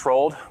be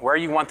controlled, where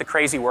you want the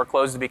crazy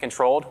workloads to be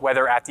controlled,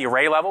 whether at the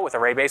array level with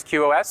array-based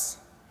QoS,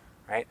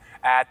 right?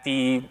 At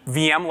the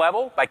VM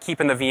level by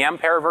keeping the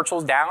VM pair of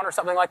virtuals down or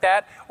something like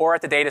that, or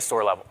at the data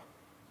store level,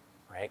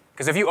 right?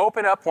 Because if you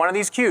open up one of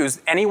these queues,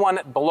 anyone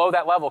below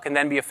that level can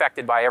then be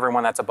affected by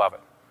everyone that's above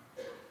it,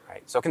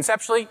 right? So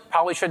conceptually,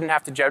 probably shouldn't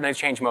have to generally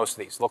change most of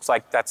these. Looks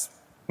like that's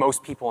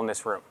most people in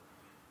this room.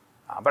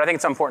 But I think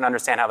it's important to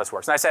understand how this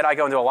works. And I said I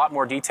go into a lot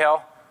more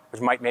detail, which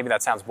maybe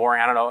that sounds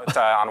boring. I don't know. It's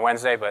on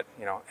Wednesday, but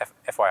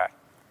FYI. All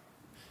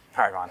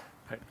right, Ron.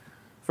 Right.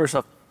 First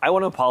off, I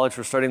want to apologize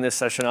for starting this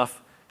session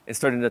off and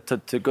starting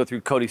to go through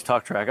Cody's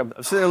talk track. I'm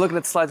sitting there looking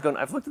at the slides going,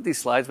 I've looked at these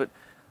slides, but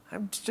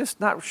I'm just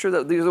not sure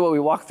that these are what we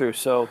walk through.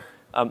 So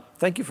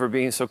thank you for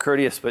being so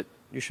courteous, but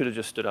you should have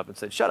just stood up and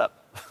said, shut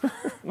up.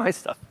 My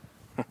stuff.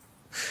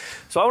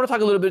 So I want to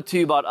talk a little bit to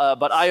you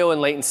about I/O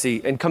and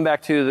latency and come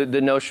back to the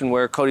notion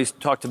where Cody's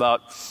talked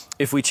about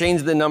if we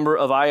change the number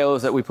of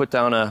I/Os that we put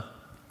down a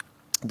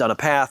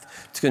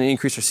path, it's going to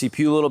increase our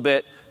CPU a little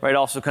bit, right?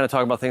 Also kind of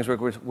talk about things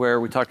where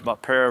we talked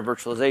about pair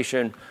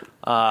virtualization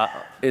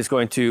is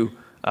going to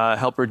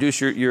help reduce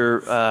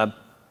your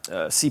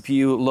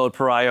CPU load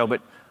per I/O.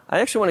 But I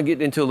actually want to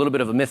get into a little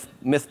bit of a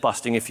myth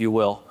busting, if you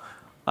will.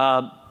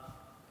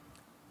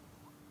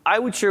 I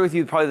would share with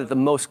you probably that the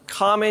most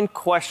common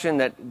question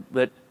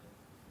that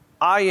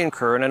I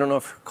incur, and I don't know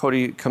if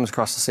Cody comes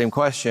across the same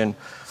question,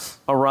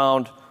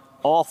 around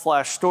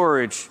all-flash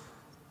storage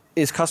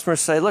is customers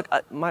say, look,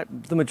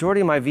 the majority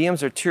of my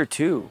VMs are tier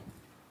 2.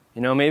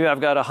 Maybe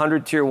I've got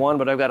 100 tier 1,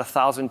 but I've got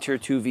 1,000 tier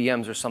 2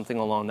 VMs or something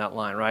along that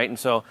line, right? And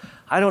so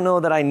I don't know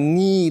that I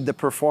need the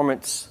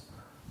performance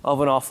of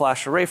an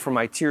all-flash array for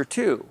my tier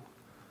 2.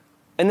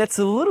 And that's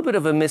a little bit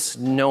of a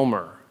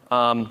misnomer.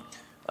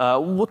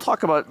 We'll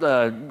talk about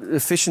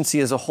efficiency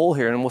as a whole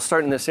here, and we'll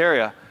start in this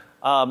area.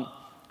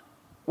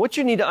 What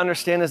you need to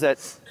understand is that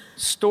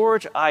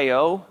storage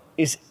I/O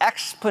is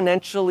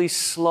exponentially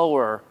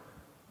slower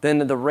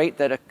than the rate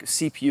that a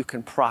CPU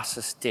can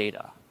process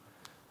data.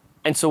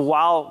 And so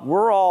while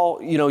we're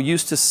all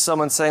used to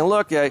someone saying,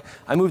 look, I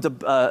moved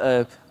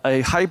a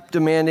high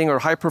demanding or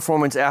high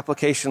performance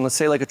application, let's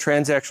say like a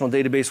transactional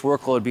database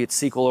workload, be it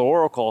SQL or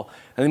Oracle,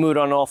 and they move it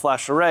on an all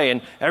flash array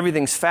and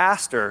everything's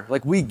faster.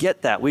 Like we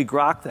get that, we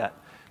grok that.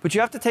 But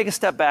you have to take a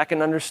step back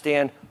and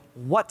understand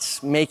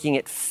what's making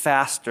it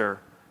faster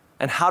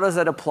and how does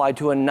that apply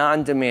to a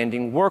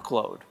non-demanding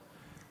workload.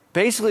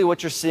 Basically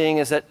what you're seeing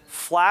is that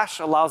flash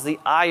allows the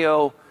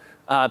I/O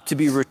to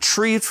be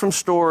retrieved from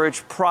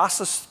storage,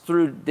 processed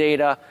through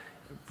data,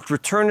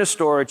 returned to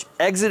storage,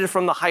 exited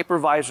from the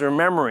hypervisor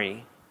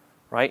memory,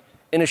 right,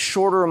 in a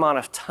shorter amount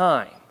of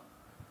time.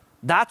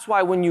 That's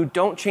why when you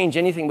don't change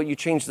anything but you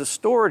change the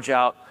storage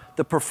out,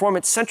 the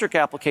performance-centric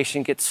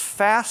application gets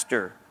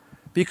faster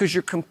because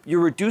you're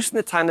reducing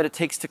the time that it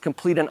takes to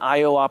complete an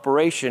I/O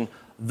operation.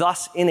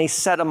 Thus, in a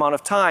set amount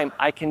of time,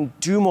 I can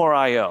do more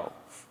I/O.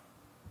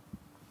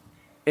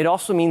 It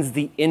also means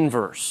the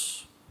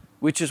inverse,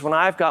 which is when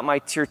I've got my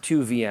tier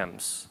 2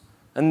 VMs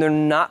and they're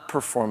not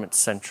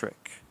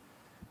performance-centric.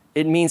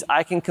 It means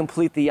I can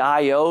complete the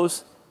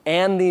I/Os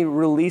and the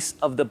release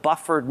of the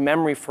buffered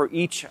memory for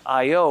each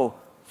I/O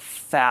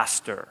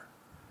faster.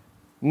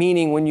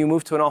 Meaning when you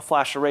move to an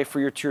all-flash array for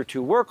your tier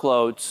 2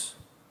 workloads,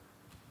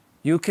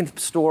 you can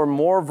store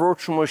more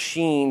virtual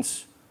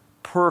machines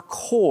per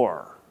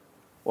core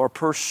or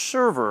per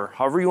server,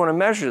 however you want to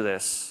measure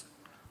this,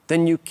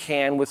 than you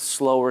can with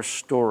slower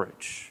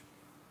storage.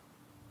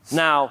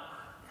 Now,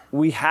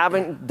 we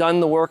haven't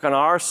done the work on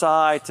our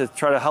side to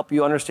try to help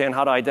you understand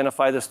how to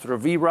identify this through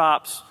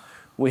VROPs.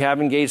 We have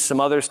engaged some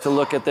others to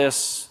look at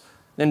this.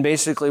 And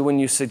basically, when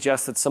you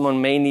suggest that someone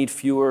may need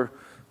fewer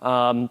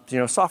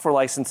software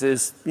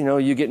licenses,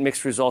 you get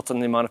mixed results on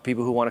the amount of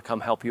people who want to come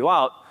help you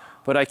out.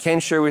 But I can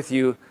share with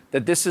you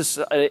that this is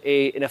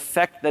an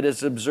effect that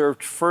is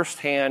observed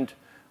firsthand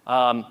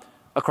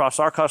across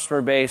our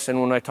customer base.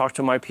 And when I talk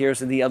to my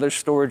peers and the other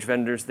storage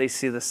vendors, they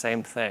see the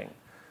same thing.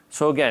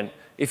 So again,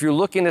 if you're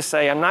looking to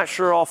say, I'm not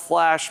sure all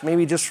flash,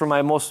 maybe just for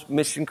my most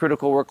mission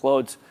critical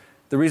workloads,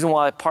 the reason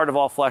why part of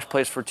all flash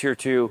plays for tier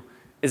 2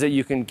 is that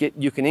you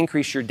can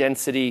increase your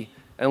density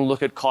and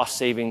look at cost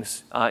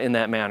savings in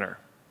that manner.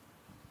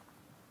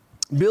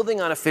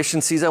 Building on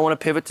efficiencies, I want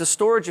to pivot to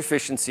storage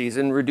efficiencies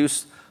and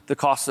reduce the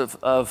cost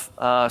of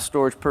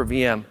storage per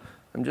VM.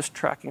 I'm just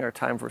tracking our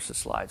time versus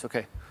slides.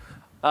 Okay.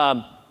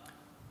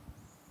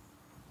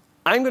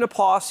 I'm going to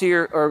pause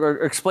here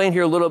or explain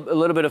here a little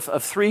bit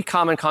of 3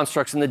 common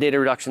constructs in the data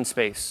reduction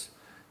space: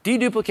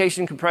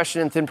 deduplication,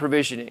 compression, and thin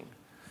provisioning.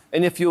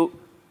 And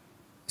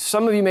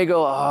some of you may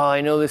go, oh,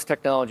 I know this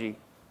technology.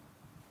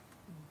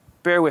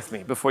 Bear with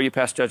me before you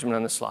pass judgment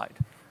on this slide.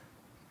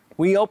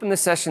 We opened the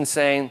session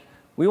saying,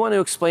 we want to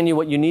explain to you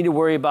what you need to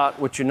worry about,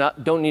 what you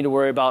don't need to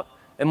worry about,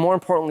 and more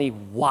importantly,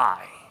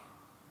 why.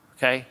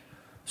 Okay?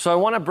 So I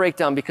want to break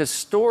down, because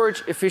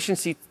storage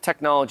efficiency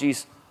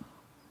technologies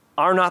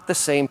are not the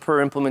same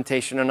per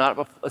implementation, are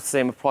not the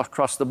same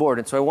across the board.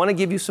 And so I want to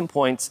give you some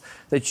points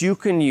that you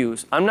can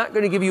use. I'm not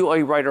going to give you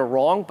a right or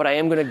wrong, but I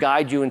am going to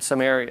guide you in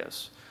some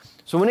areas.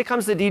 So when it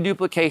comes to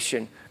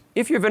deduplication,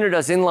 if your vendor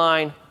does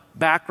inline,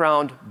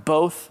 background,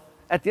 both,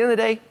 at the end of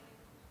the day,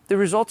 the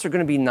results are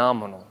going to be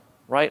nominal,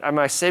 right? Am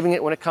I saving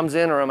it when it comes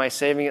in, or am I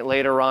saving it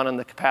later on in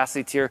the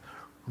capacity tier?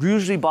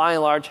 Usually, by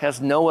and large,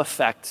 has no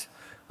effect.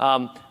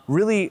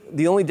 Really,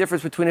 the only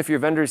difference between if your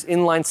vendor is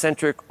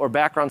inline-centric or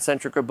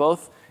background-centric or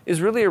both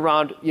is really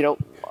around,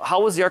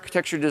 how was the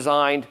architecture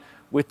designed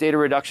with data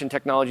reduction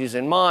technologies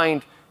in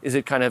mind? Is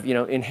it kind of,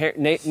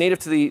 native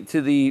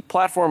to the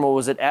platform, or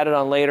was it added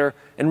on later?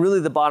 And really,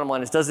 the bottom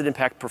line is, does it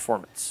impact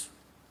performance?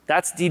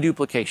 That's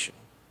deduplication.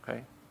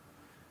 Okay.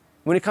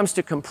 When it comes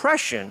to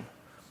compression,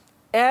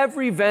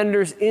 every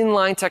vendor's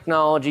inline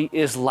technology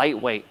is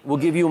lightweight. Will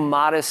give you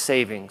modest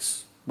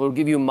savings. Will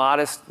give you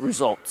modest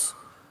results.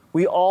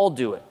 We all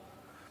do it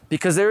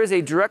because there is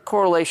a direct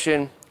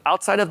correlation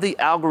outside of the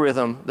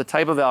algorithm, the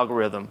type of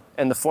algorithm,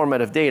 and the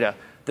format of data.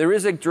 There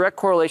is a direct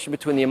correlation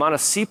between the amount of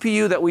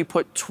CPU that we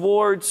put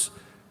towards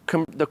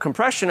the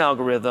compression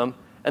algorithm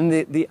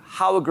and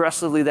how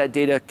aggressively that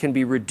data can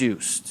be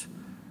reduced.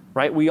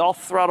 Right? We all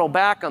throttle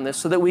back on this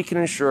so that we can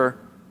ensure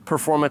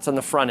performance on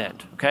the front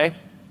end. Okay?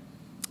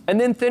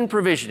 And then thin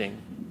provisioning.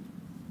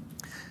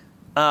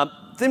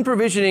 Thin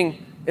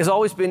provisioning has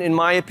always been, in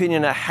my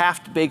opinion, a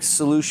half-baked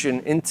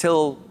solution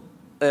until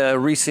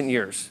recent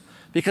years,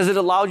 because it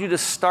allowed you to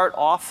start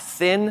off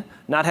thin,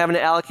 not having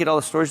to allocate all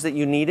the storage that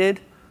you needed,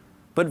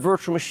 but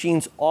virtual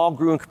machines all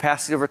grew in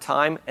capacity over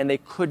time, and they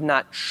could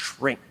not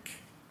shrink.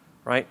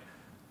 Right?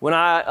 When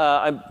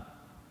I've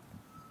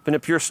been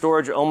at Pure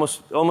Storage,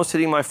 almost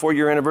hitting my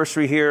 4-year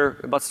anniversary here,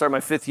 about to start my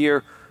 5th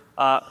year.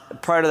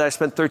 Prior to that, I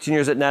spent 13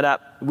 years at NetApp.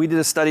 We did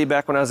a study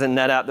back when I was in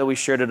NetApp that we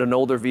shared at an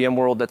older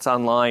VMworld that's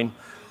online.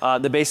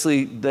 That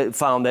basically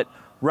found that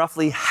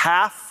roughly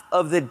half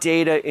of the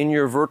data in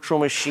your virtual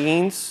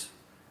machines,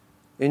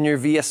 in your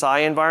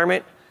VSI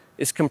environment,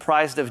 is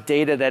comprised of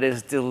data that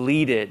is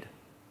deleted,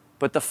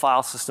 but the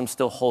file system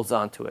still holds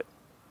on to it.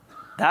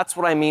 That's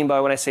what I mean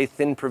by when I say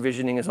thin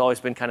provisioning has always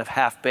been kind of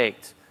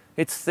half-baked.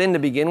 It's thin to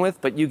begin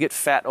with, but you get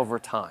fat over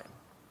time.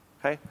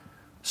 Okay?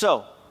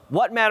 So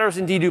what matters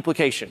in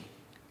deduplication?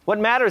 What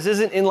matters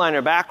isn't inline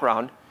or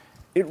background.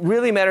 It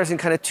really matters in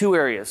kind of two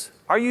areas.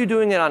 Are you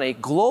doing it on a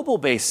global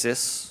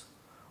basis,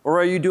 or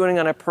are you doing it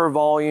on a per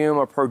volume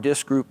or per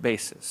disk group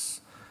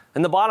basis?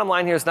 And the bottom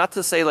line here is not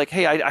to say like,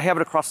 hey, I have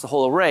it across the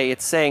whole array.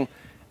 It's saying,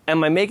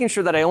 am I making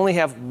sure that I only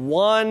have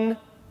one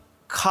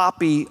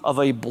copy of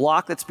a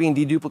block that's being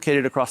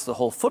deduplicated across the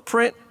whole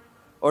footprint,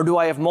 or do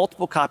I have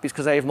multiple copies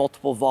because I have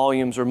multiple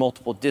volumes or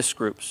multiple disk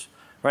groups?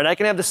 Right? I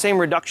can have the same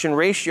reduction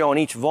ratio on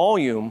each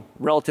volume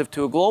relative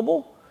to a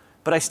global,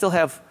 but I still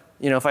have,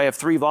 if I have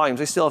 3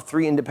 volumes, I still have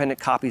 3 independent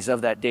copies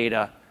of that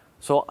data.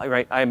 So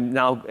right, I'm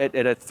now at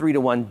a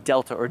 3-to-1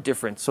 delta or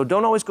difference. So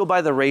don't always go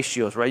by the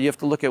ratios, right? You have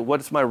to look at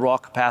what is my raw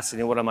capacity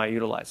and what am I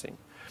utilizing.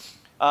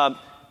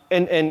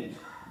 And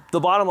the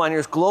bottom line here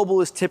is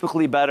global is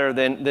typically better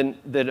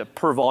than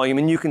per volume.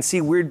 And you can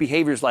see weird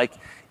behaviors like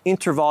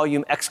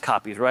intervolume X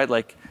copies, right?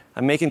 Like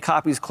I'm making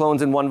copies,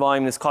 clones in one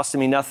volume, and it's costing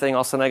me nothing.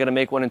 All of a sudden I got to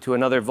make one into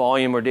another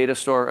volume or data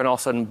store, and all of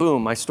a sudden,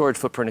 boom, my storage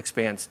footprint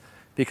expands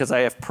because I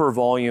have per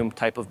volume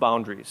type of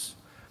boundaries.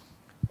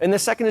 And the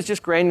second is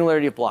just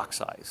granularity of block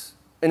size.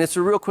 And it's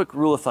a real quick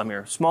rule of thumb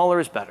here. Smaller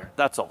is better.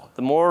 That's all.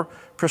 The more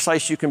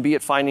precise you can be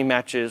at finding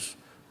matches,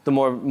 the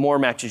more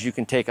matches you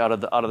can take out of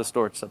the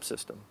storage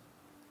subsystem.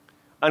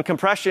 On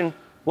compression,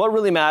 what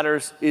really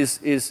matters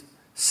is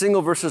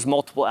single versus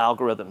multiple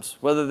algorithms,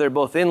 whether they're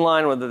both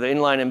inline, whether they're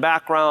inline and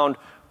background,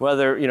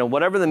 whether,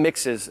 whatever the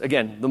mix is.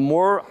 Again, the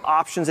more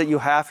options that you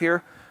have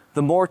here,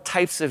 the more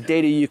types of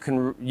data you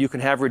can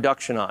have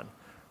reduction on,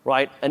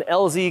 right? An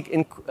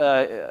LZ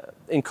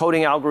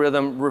encoding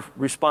algorithm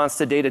responds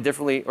to data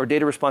differently, or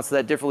data responds to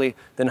that differently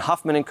than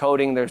Huffman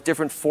encoding. There's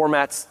different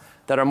formats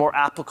that are more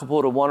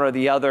applicable to one or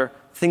the other,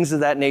 things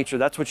of that nature.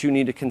 That's what you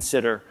need to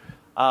consider.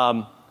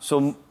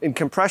 So in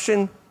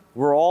compression,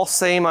 we're all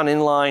same on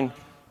inline.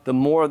 The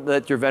more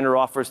that your vendor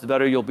offers, the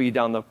better you'll be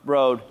down the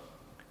road.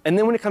 And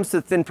then when it comes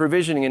to thin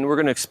provisioning, and we're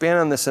going to expand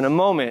on this in a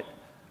moment,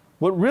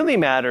 what really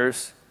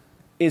matters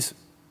is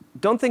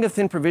don't think of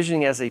thin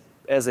provisioning as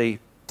a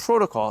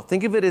protocol.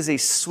 Think of it as a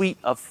suite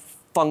of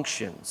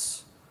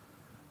functions.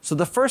 So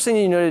the first thing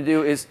you need to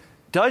do is,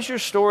 does your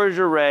storage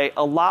array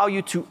allow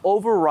you to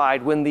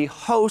override when the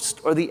host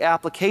or the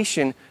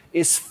application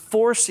is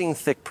forcing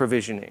thick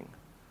provisioning?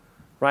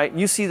 Right?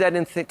 You see that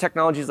in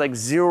technologies like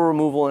zero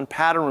removal and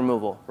pattern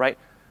removal, right?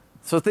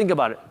 So think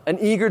about it. An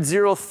eager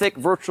zero thick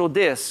virtual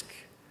disk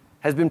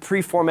has been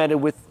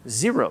pre-formatted with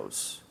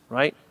zeros,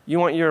 right? You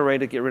want your array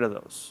to get rid of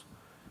those.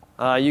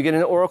 You get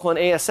an Oracle and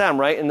ASM,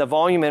 right? And the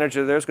volume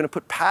manager there is going to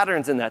put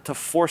patterns in that to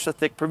force a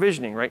thick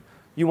provisioning, right?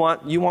 You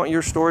want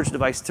your storage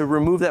device to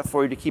remove that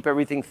for you to keep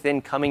everything thin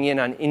coming in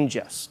on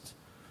ingest.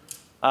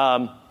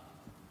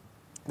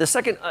 The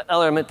second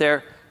element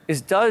there is,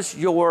 does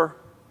your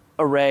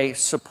array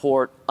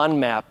support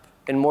unmap,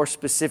 and more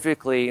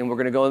specifically, and we're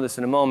going to go into this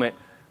in a moment,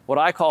 what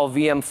I call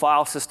VM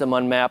file system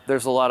unmap.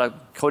 There's a lot of,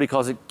 Cody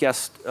calls it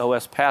guest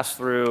OS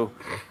pass-through.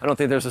 I don't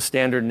think there's a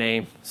standard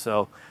name.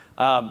 So,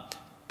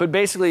 but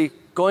basically,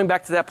 going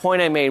back to that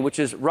point I made, which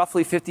is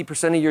roughly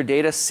 50% of your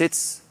data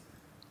sits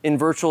in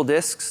virtual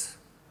disks,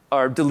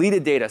 or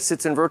deleted data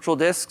sits in virtual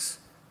disks.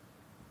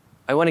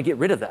 I want to get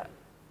rid of that,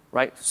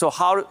 right? So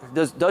how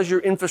does your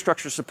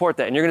infrastructure support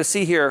that? And you're going to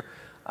see here,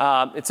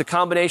 it's a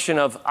combination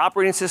of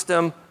operating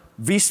system,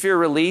 vSphere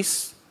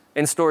release,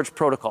 and storage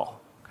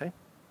protocol. Okay?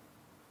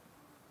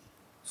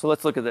 So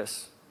let's look at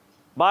this.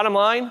 Bottom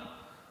line,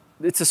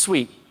 it's a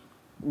suite.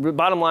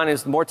 Bottom line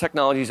is more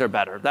technologies are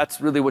better. That's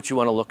really what you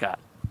want to look at.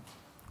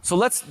 So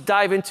let's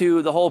dive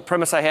into the whole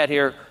premise I had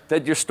here,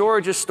 that your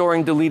storage is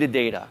storing deleted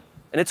data.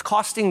 And it's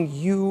costing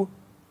you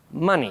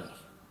money.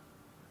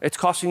 It's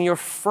costing your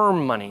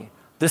firm money.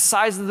 The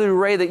size of the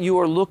array that you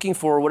are looking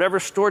for, whatever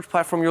storage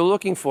platform you're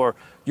looking for,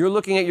 you're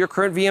looking at your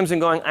current VMs and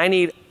going, I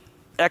need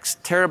X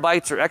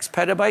terabytes or X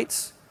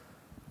petabytes.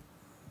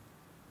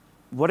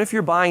 What if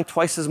you're buying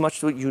twice as much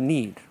as what you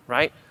need,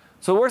 right?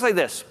 So it works like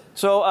this.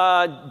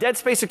 So dead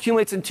space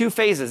accumulates in 2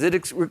 phases. It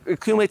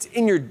accumulates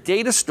in your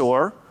data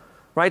store,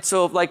 right?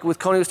 So like with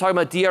Coney was talking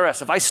about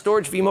DRS. If I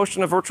storage vMotion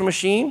on a virtual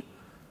machine,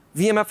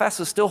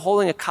 VMFS is still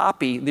holding a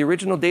copy. The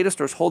original data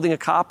store is holding a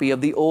copy of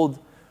the old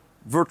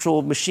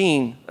virtual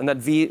machine and that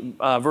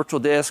virtual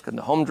disk and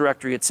the home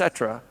directory, et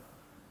cetera.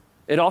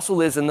 It also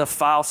lives in the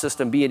file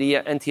system, be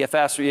it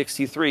NTFS or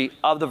ext3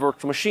 of the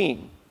virtual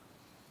machine.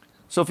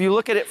 So if you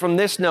look at it from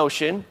this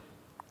notion,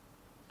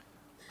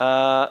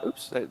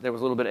 oops, there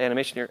was a little bit of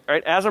animation here. All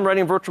right, as I'm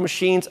writing virtual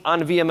machines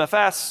on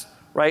VMFS,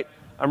 right,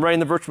 I'm writing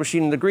the virtual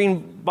machine in the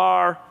green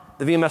bar.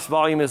 The VMS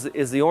volume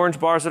is the orange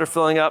bars that are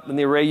filling up, and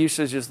the array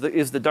usage is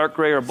the dark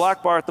gray or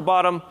black bar at the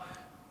bottom.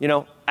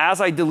 As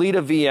I delete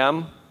a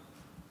VM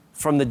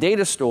from the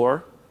data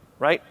store,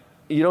 right,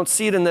 you don't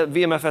see it in the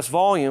VMFS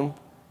volume,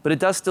 but it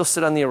does still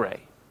sit on the array.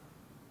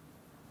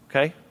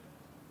 Okay?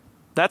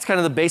 That's kind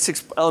of the basic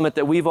element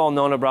that we've all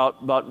known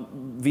about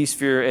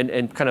vSphere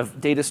and kind of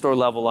data store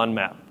level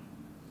unmap.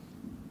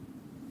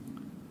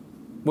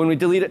 When we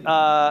delete it,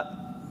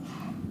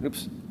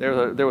 oops,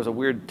 there was a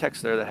weird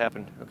text there that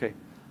happened. Okay.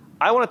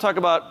 I want to talk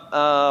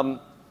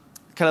about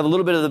kind of a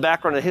little bit of the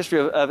background and the history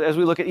of as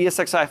we look at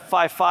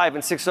ESXi55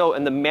 and 6.0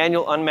 and the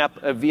manual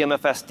unmap of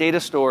VMFS data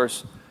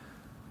stores.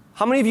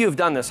 How many of you have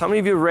done this? How many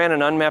of you ran an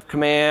unmap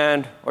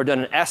command or done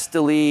an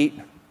S-delete?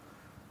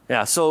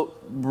 Yeah, so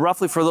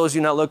roughly for those of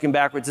you not looking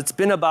backwards, it's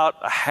been about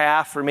a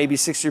half or maybe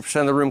 60%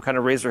 of the room kind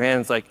of raise their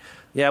hands like,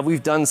 yeah,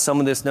 we've done some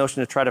of this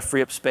notion to try to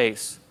free up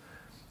space.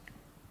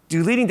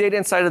 Deleting data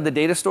inside of the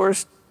data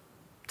stores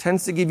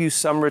tends to give you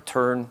some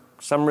return,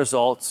 some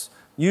results.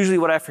 Usually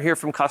what I hear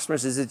from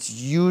customers is it's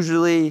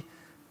usually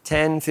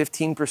 10,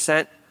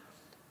 15%.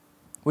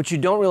 What you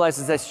don't realize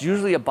is that's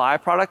usually a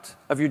byproduct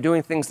of you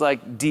doing things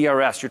like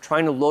DRS. You're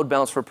trying to load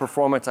balance for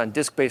performance on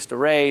disk-based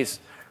arrays,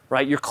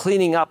 right? You're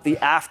cleaning up the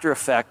after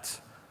effect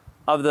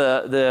of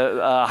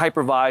the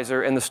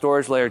hypervisor and the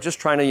storage layer, just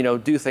trying to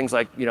do things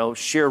like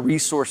share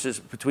resources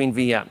between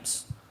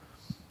VMs.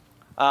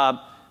 And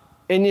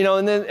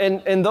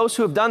those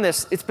who have done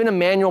this, it's been a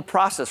manual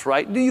process,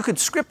 right? You could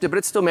script it, but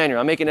it's still manual.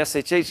 I'm making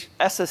SSH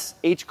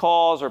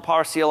calls or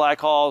Power CLI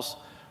calls,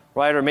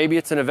 right? Or maybe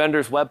it's in a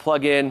vendor's web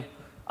plugin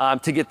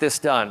to get this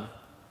done.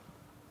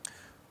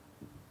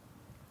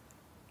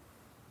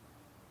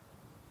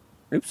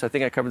 Oops, I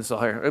think I covered this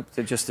all here. Oops,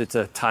 it's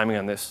a timing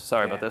on this.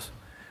 Sorry about this.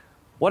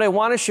 What I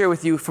want to share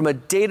with you from a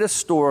data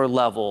store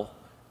level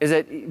is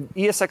that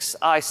ESXi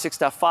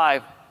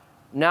 6.5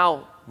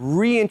 now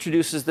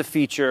reintroduces the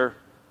feature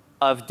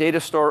of data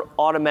store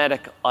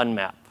automatic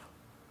unmap.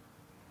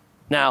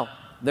 Now,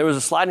 there was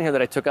a slide in here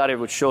that I took out of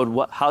it which showed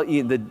how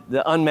the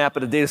unmap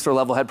at a data store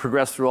level had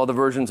progressed through all the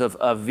versions of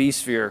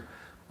vSphere.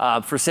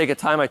 For sake of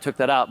time, I took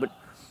that out. But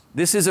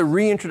this is a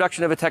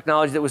reintroduction of a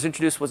technology that was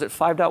introduced, was it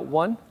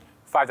 5.1?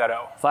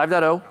 5.0.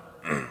 5.0.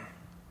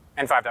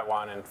 And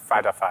 5.1 and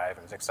 5.5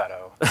 and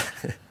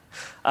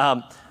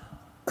 6.0.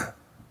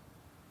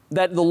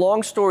 That the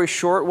long story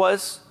short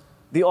was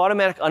the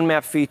automatic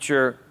unmap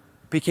feature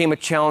became a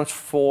challenge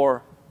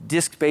for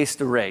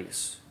disk-based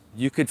arrays.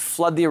 You could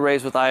flood the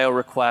arrays with I/O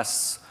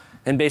requests,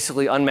 and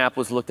basically unmap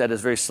was looked at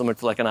as very similar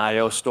to like an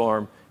I/O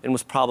storm and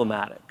was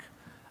problematic.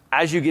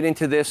 As you get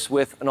into this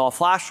with an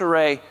all-flash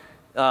array,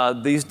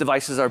 these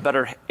devices are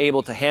better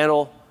able to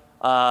handle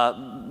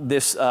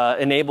this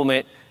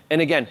enablement.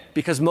 And again,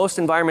 because most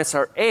environments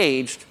are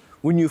aged,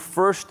 when you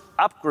first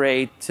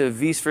upgrade to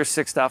vSphere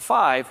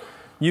 6.5,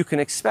 you can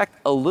expect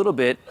a little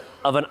bit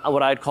of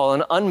what I'd call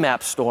an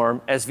unmapped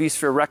storm as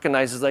vSphere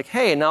recognizes like,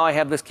 hey, now I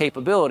have this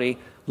capability,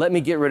 let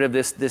me get rid of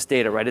this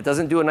data, right? It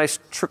doesn't do a nice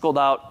trickled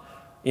out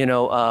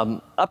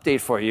update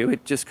for you.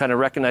 It just kind of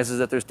recognizes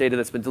that there's data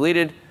that's been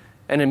deleted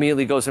and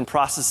immediately goes and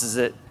processes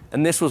it.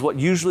 And this was what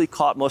usually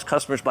caught most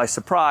customers by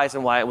surprise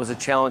and why it was a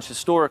challenge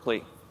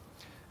historically.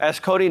 As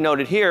Cody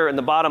noted here in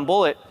the bottom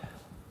bullet,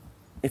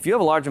 if you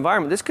have a large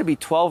environment, this could be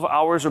 12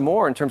 hours or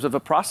more in terms of a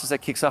process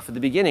that kicks off at the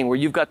beginning where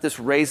you've got this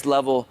raised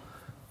level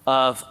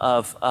of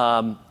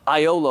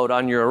I/O load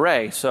on your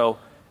array. So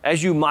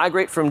as you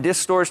migrate from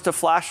disk stores to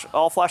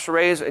all flash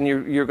arrays and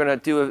you're going to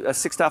do a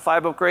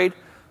 6.5 upgrade,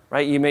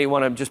 right, you may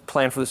want to just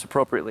plan for this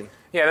appropriately.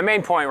 Yeah, the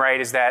main point,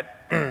 right, is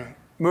that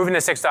moving to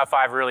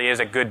 6.5 really is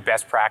a good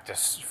best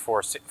practice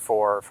for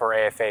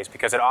AFAs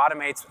because it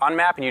automates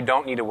unmap and you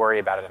don't need to worry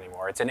about it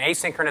anymore. It's an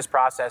asynchronous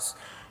process.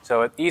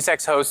 So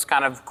ESX hosts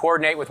kind of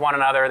coordinate with one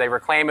another. They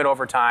reclaim it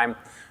over time.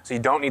 So you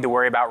don't need to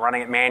worry about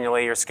running it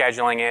manually or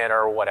scheduling it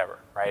or whatever,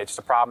 right? It's just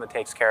a problem that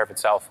takes care of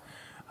itself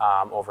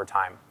over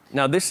time.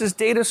 Now this is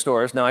data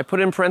stores. Now I put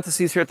in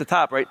parentheses here at the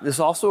top, right? This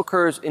also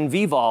occurs in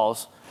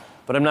vVols,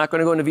 but I'm not going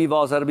to go into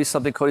vVols. That'll be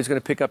something Cody's going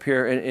to pick up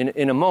here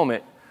in a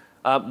moment.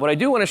 What I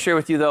do want to share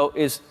with you though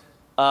is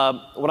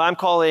what I'm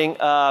calling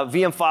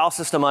VM file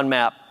system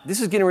unmap.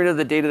 This is getting rid of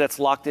the data that's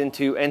locked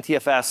into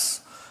NTFS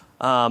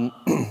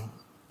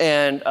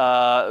and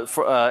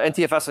for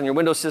NTFS on your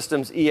Windows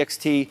systems,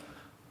 EXT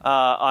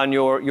on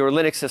your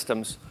Linux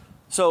systems.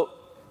 So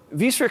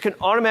vSphere can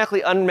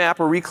automatically unmap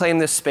or reclaim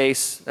this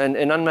space, and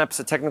unmap's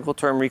a technical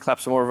term,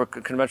 reclap's more of a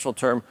conventional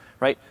term,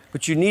 right?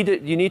 But you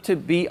need to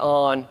be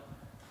on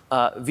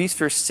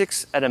vSphere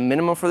 6 at a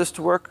minimum for this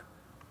to work.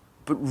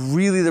 But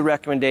really the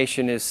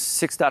recommendation is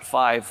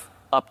 6.5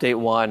 update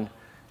 1,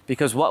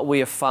 because what we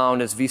have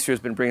found as vSphere has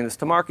been bringing this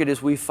to market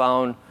is we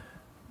found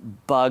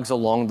bugs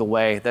along the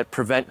way that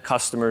prevent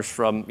customers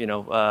from,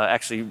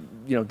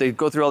 they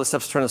go through all the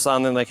steps to turn this on,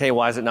 and they're like, hey,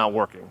 why is it not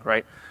working,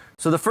 right?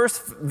 So the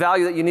first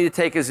value that you need to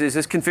take is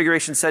this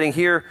configuration setting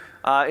here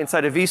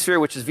inside of vSphere,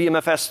 which is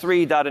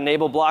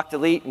vmfs3.enable block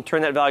delete, and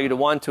turn that value to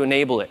 1 to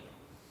enable it.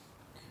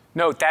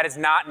 Note, that is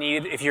not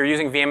needed. If you're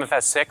using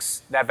VMFS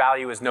 6, that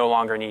value is no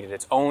longer needed.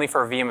 It's only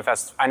for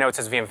VMFS, I know it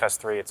says VMFS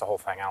 3, it's a whole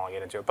thing, I don't want to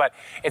get into it, but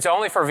it's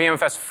only for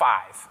VMFS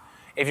 5.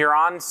 If you're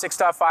on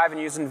 6.5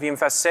 and using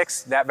VMFS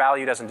 6, that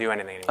value doesn't do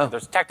anything anymore. Oh.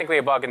 There's technically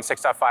a bug in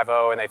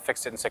 6.50, and they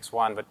fixed it in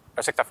 6.1,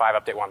 or 6.5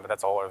 update 1, but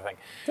that's a whole other thing.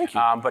 Thank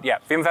you. But yeah,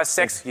 VMFS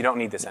 6, you don't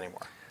need this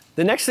anymore.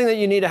 The next thing that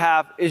you need to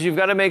have is you've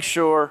got to make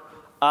sure,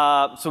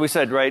 so we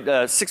said, right,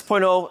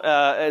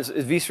 6.0 is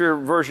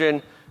vSphere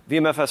version,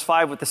 VMFS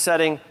 5 with the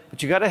setting,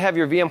 but you got to have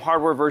your VM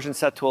hardware version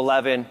set to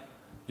 11.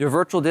 Your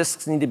virtual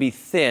disks need to be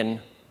thin,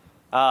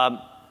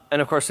 and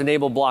of course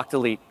enable block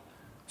delete.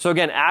 So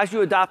again, as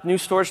you adopt new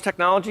storage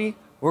technology,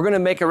 we're going to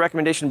make a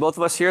recommendation, both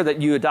of us here, that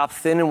you adopt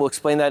thin, and we'll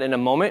explain that in a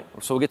moment.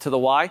 So we'll get to the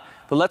why.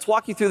 But let's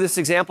walk you through this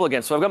example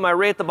again. So I've got my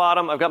array at the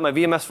bottom. I've got my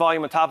VMS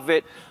volume on top of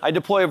it. I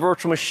deploy a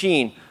virtual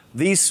machine.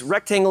 These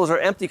rectangles are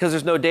empty because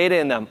there's no data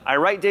in them. I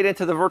write data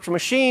into the virtual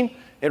machine.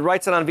 It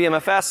writes it on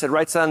VMFS. It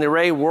writes it on the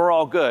array. We're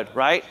all good,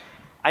 right?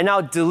 I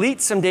now delete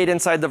some data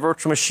inside the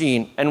virtual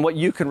machine. And what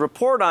you can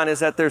report on is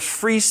that there's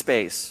free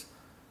space.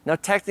 Now,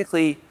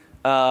 technically,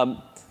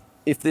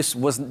 if this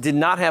did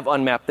not have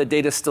unmap, the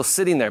data is still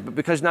sitting there. But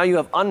because now you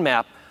have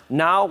unmap,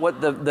 now what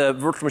the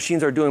virtual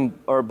machines are doing,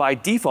 or by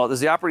default,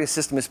 is the operating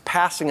system is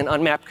passing an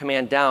unmap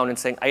command down and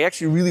saying, I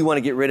actually really want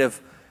to get rid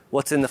of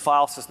what's in the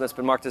file system that's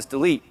been marked as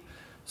delete.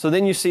 So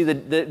then you see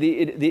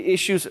the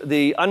issues,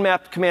 the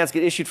unmapped commands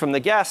get issued from the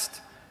guest,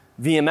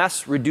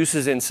 VMS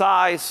reduces in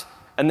size,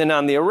 and then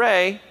on the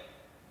array,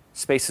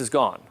 space is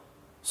gone.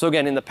 So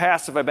again, in the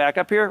past, if I back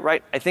up here,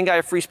 right, I think I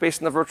have free space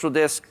in the virtual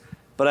disk,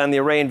 but on the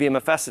array in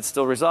VMFS, it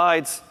still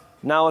resides.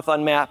 Now with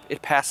unmap,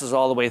 it passes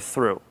all the way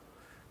through.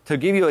 To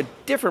give you a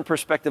different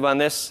perspective on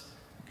this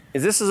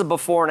is a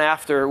before and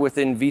after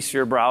within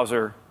vSphere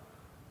browser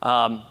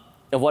of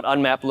what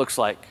unmap looks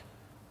like.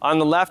 On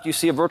the left, you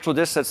see a virtual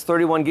disk that's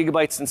 31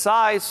 gigabytes in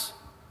size.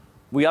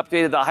 We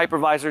updated the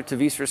hypervisor to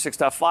vSphere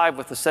 6.5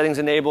 with the settings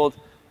enabled,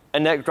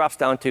 and that drops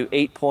down to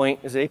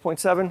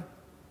 8.7?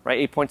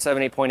 Right,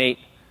 8.7, 8.8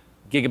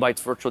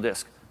 gigabytes virtual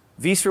disk.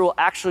 vSphere will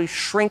actually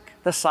shrink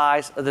the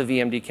size of the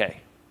VMDK.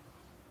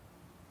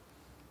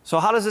 So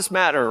how does this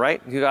matter,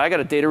 right? I got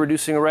a data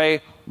reducing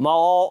array.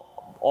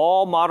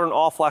 All modern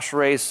all-flash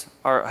arrays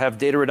have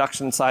data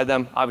reduction inside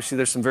them. Obviously,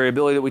 there's some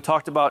variability that we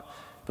talked about.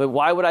 But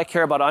why would I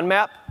care about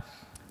unmap?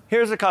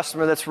 Here's a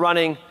customer that's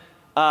running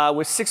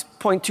with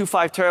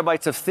 6.25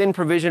 terabytes of thin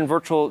provision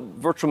virtual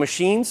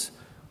machines,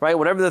 right?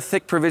 Whatever the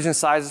thick provision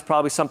size is,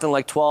 probably something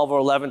like 12 or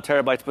 11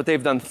 terabytes. But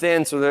they've done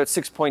thin, so they're at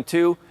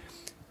 6.2.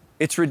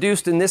 It's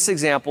reduced in this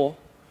example,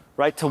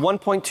 right, to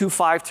 1.25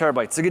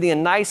 terabytes. They're getting a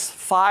nice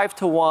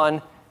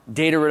 5-to-1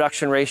 data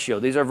reduction ratio.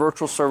 These are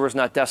virtual servers,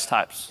 not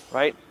desktops,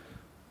 right?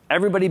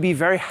 Everybody be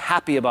very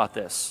happy about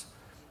this.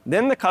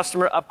 Then the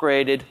customer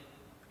upgraded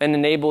and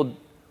enabled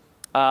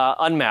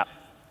unmap.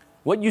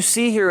 What you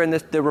see here in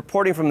the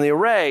reporting from the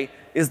array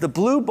is the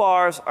blue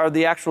bars are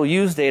the actual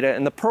used data,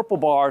 and the purple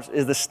bars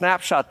is the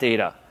snapshot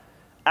data.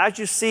 As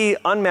you see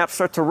unmap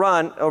start to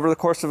run over the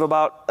course of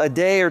about a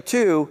day or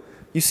two,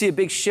 you see a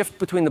big shift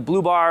between the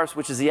blue bars,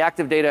 which is the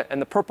active data,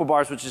 and the purple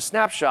bars, which is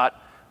snapshot.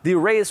 The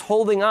array is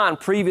holding on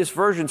previous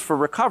versions for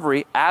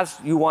recovery, as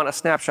you want a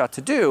snapshot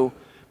to do.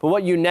 But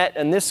what you net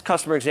in this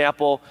customer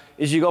example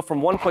is you go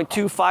from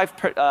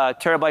 1.25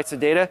 terabytes of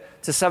data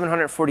to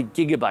 740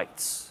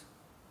 gigabytes.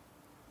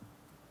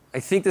 I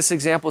think this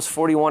example is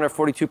 41 or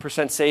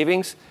 42%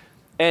 savings.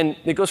 And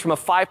it goes from a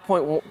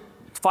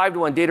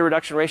 5.5-to-1 data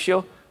reduction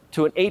ratio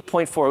to an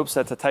 8.4, oops,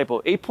 that's a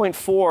typo,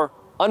 8.4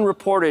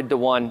 unreported to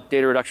 1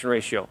 data reduction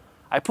ratio.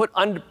 I put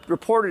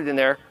unreported in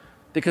there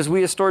because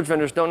we as storage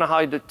vendors don't know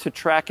how to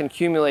track and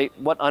accumulate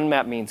what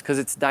unmap means, because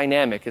it's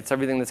dynamic. It's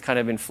everything that's kind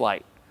of in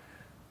flight.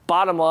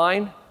 Bottom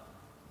line,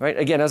 right?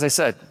 Again, as I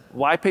said,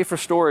 why pay for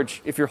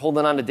storage if you're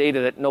holding on to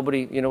data that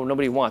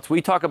nobody wants?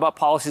 We talk about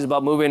policies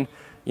about moving,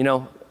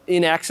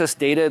 in-access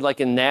data,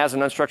 like in NAS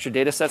and unstructured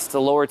data sets, to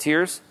lower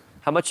tiers.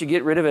 How much you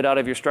get rid of it out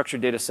of your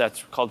structured data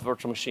sets called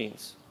virtual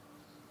machines.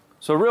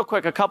 So real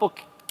quick, a couple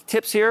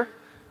tips here.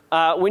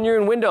 When you're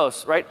in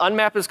Windows, right,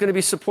 unmap is going to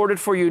be supported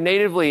for you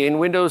natively in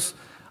Windows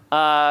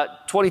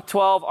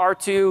 2012,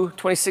 R2,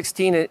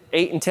 2016,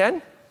 8, and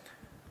 10.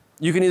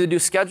 You can either do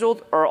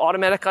scheduled or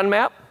automatic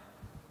unmap.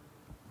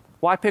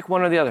 Why pick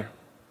one or the other?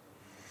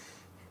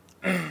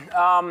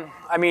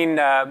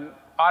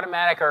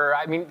 Automatic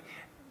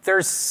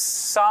there's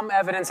some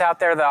evidence out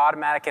there that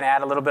automatic can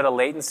add a little bit of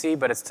latency,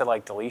 but it's to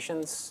like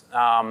deletions.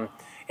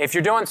 If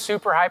you're doing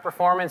super high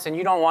performance and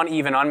you don't want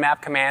even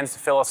unmap commands to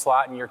fill a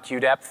slot in your queue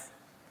depth,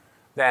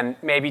 then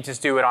maybe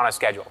just do it on a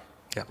schedule,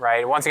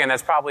 right? Once again,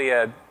 that's probably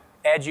a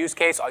edge use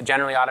case.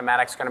 Generally,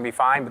 automatic's going to be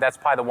fine, but that's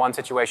probably the one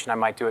situation I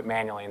might do it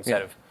manually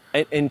instead of.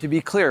 And to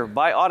be clear,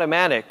 by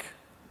automatic,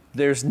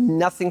 there's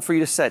nothing for you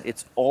to set.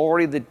 It's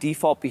already the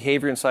default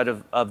behavior inside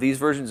of these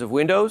versions of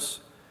Windows.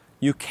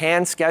 You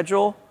can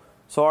schedule.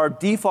 So our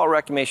default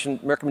recommendation,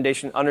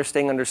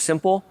 staying under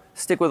simple,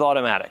 stick with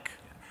automatic.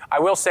 I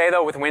will say,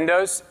 though, with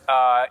Windows,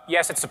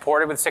 yes, it's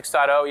supported with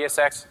 6.0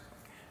 ESX.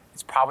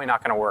 It's probably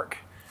not going to work.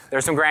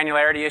 There's some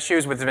granularity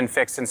issues which have been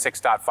fixed in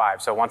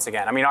 6.5. So once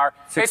again,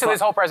 basically this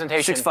whole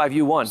presentation. 6.5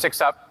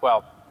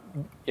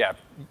 U1.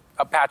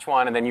 A patch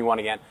 1 and then U1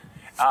 again.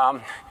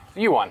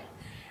 U1.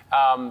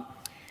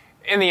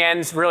 In the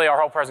end, really, our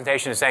whole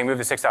presentation is saying move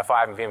to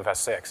 6.5 and VMFS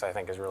 6, I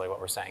think, is really what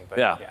we're saying. But,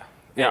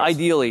 yeah,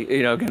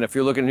 ideally, again, if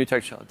you're looking at new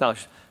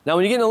technology. Now,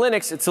 when you get into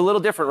Linux, it's a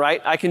little different,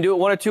 right? I can do it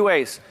one of two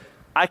ways.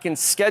 I can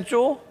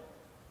schedule,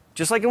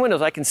 just like in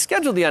Windows, I can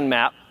schedule the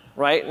unmap,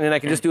 right? And then I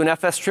can just do an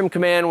fs trim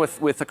command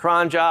with a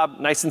cron job,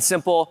 nice and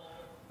simple.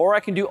 Or I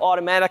can do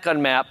automatic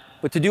unmap.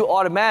 But to do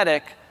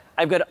automatic,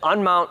 I've got to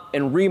unmount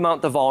and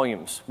remount the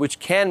volumes, which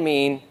can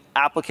mean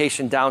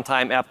application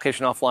downtime,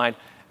 application offline.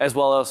 as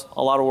well as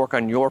a lot of work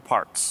on your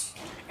parts.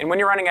 And when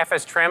you're running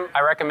FS trim,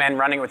 I recommend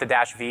running it with the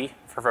 -v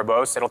for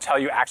verbose. It'll tell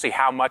you actually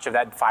how much of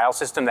that file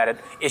system that it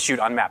issued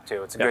unmapped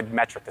to. It's a good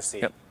metric to see.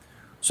 Yep.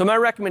 So my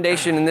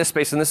recommendation in this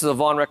space, and this is a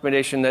Vaughn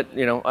recommendation that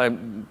I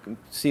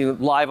see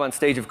live on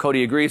stage if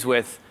Cody agrees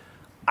with,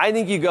 I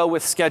think you go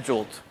with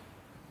scheduled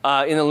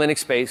in the Linux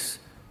space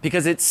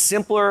because it's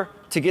simpler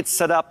to get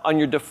set up on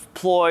your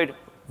deployed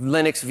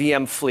Linux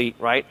VM fleet,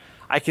 right?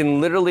 I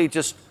can literally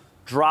just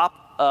drop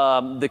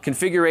the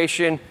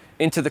configuration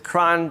into the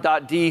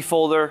cron.d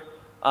folder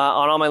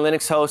on all my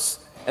Linux hosts,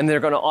 and they're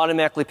going to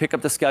automatically pick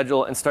up the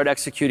schedule and start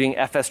executing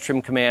FS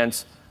trim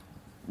commands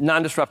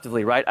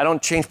non-disruptively, right? I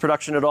don't change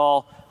production at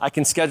all. I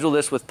can schedule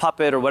this with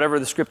Puppet or whatever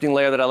the scripting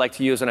layer that I like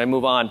to use, and I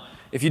move on.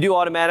 If you do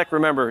automatic,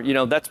 remember,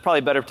 that's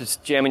probably better to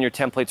jam in your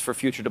templates for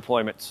future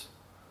deployments.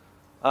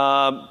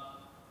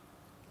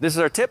 This is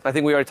our tip. I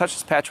think we already touched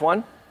this, patch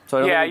 1.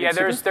 So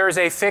there's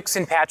a fix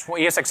in patch 1,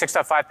 ESX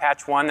 6.5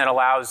 patch 1 that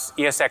allows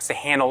ESX to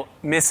handle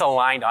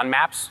misaligned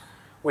unmaps,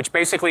 which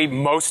basically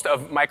most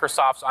of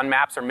Microsoft's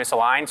unmaps are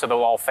misaligned, so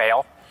they'll all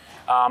fail.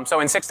 So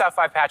in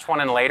 6.5 patch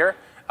 1 and later,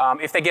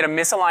 if they get a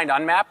misaligned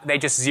unmap, they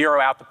just zero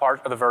out the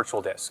part of the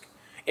virtual disk.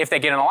 If they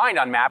get an aligned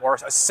unmap, or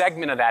a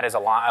segment of that is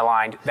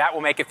aligned, that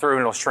will make it through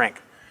and it'll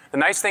shrink. The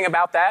nice thing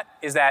about that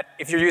is that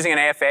if you're using an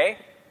AFA,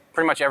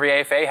 pretty much every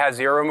AFA has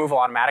zero removal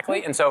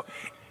automatically, and so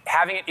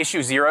having it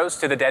issue zeros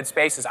to the dead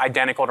space is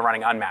identical to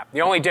running unmap.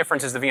 The only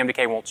difference is the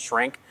VMDK won't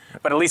shrink,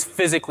 but at least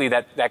physically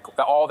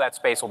all that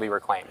space will be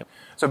reclaimed. Yep.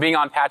 So being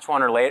on patch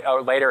 1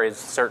 or later is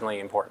certainly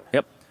important.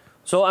 Yep.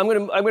 So I'm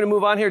gonna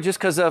move on here just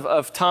because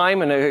of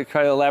time, and I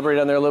kind of elaborate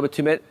on there a little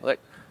bit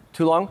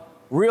too long.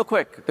 Real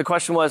quick, the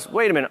question was,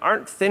 wait a minute,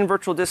 aren't thin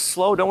virtual disks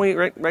slow? Don't we,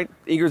 right?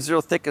 Eager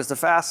 0 thick is the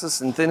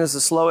fastest and thin is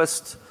the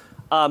slowest.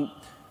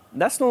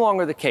 That's no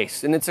longer the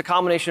case, and it's a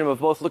combination of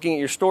both looking at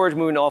your storage,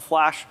 moving to all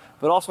flash,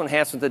 but also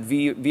enhancements that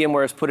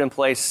VMware has put in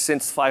place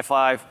since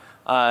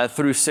 5.5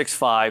 through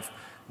 6.5.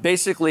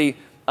 Basically,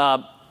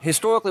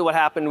 historically what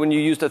happened when you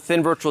used a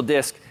thin virtual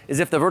disk is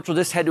if the virtual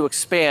disk had to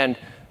expand,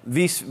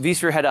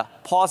 vSphere had to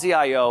pause the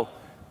I.O.,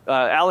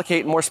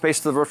 allocate more space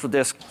to the virtual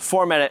disk,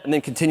 format it, and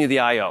then continue the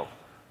I.O.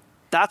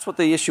 That's what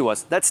the issue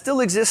was. That still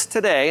exists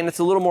today, and it's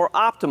a little more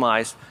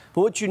optimized,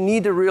 but what you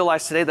need to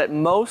realize today that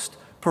most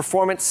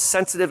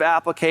performance-sensitive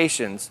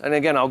applications, and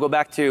again, I'll go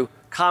back to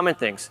common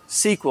things,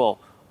 SQL,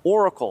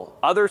 Oracle,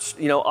 other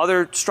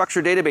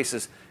structured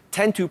databases,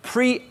 tend to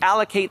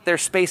pre-allocate their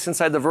space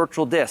inside the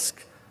virtual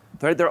disk.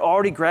 They're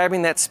already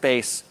grabbing that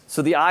space,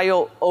 so the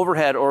I.O.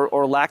 overhead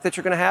or lack that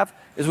you're going to have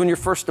is when you're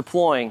first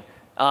deploying,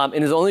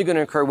 and is only going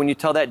to occur when you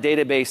tell that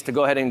database to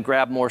go ahead and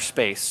grab more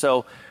space.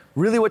 So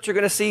really what you're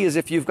going to see is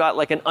if you've got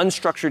like an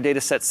unstructured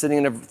data set sitting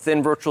in a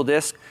thin virtual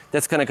disk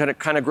that's going to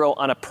kind of grow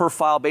on a per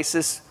file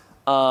basis,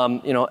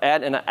 in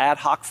an ad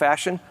hoc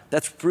fashion,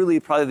 that's really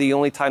probably the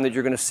only time that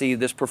you're going to see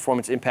this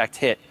performance impact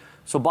hit.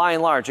 So by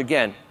and large,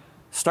 again,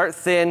 start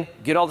thin,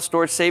 get all the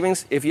storage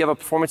savings. If you have a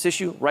performance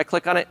issue,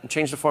 right-click on it and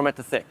change the format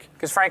to thick.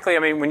 Because frankly, I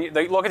mean, when you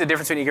look at the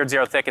difference between eager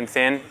 0 thick and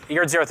thin,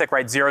 eager 0 thick,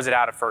 right, zeroes it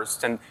out at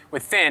first. And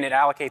with thin, it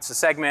allocates the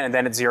segment, and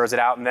then it zeroes it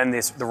out, and then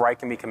the write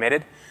can be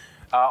committed.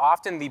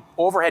 Often the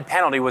overhead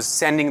penalty was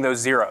sending those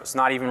zeros,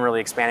 not even really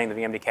expanding the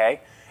VMDK.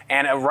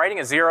 And writing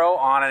a 0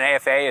 on an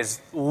AFA is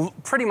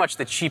pretty much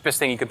the cheapest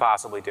thing you could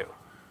possibly do,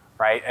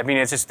 right? I mean,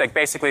 it's just like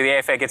basically the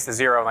AFA gets the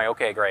 0, I'm like,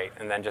 okay, great,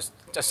 and then just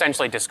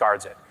essentially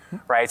discards it,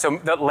 right? So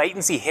the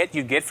latency hit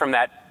you get from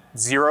that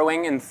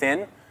zeroing in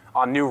thin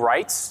on new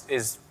writes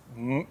is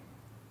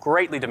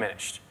greatly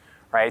diminished,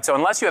 right? So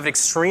unless you have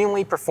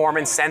extremely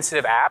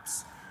performance-sensitive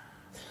apps,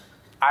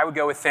 I would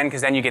go with thin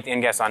because then you get the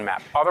in-guess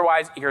unmap.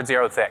 Otherwise, you're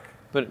 0 thick.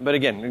 But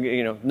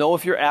again, know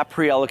if your app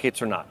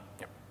pre-allocates or not.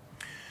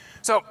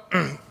 So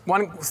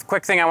one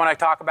quick thing I want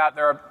to talk about,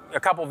 there are a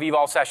couple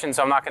vVol sessions,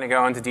 so I'm not going to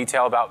go into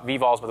detail about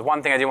vVols, but the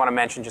one thing I do want to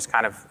mention just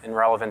kind of in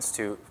relevance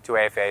to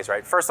AFAs,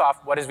 right? First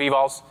off, what is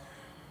vVols?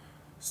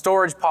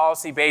 Storage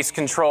policy-based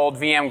controlled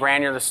VM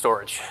granular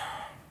storage.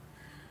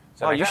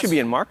 Oh, you should be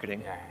in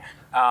marketing.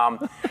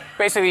 Yeah.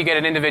 Basically, you get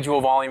an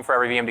individual volume for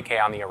every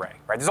VMDK on the array,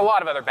 right? There's a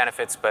lot of other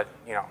benefits, but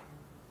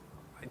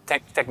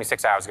it take me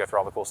 6 hours to go through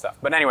all the cool stuff.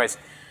 But anyways,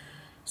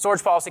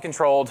 storage policy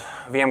controlled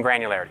VM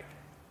granularity.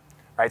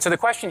 Right, so the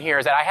question here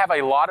is that I have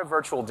a lot of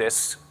virtual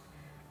disks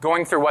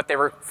going through what they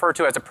refer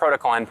to as a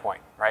protocol endpoint.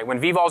 Right? When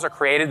vVols are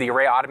created, the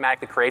array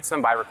automatically creates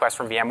them by request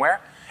from VMware,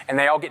 and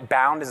they all get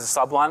bound as a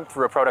sublun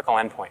through a protocol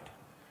endpoint.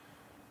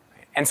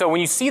 And so when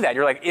you see that,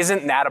 you're like,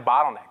 isn't that a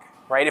bottleneck?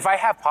 Right? If I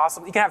have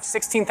you can have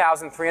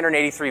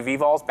 16,383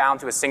 vVols bound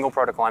to a single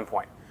protocol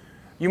endpoint.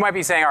 You might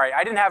be saying, all right,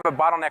 I didn't have a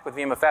bottleneck with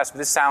VMFS, but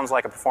this sounds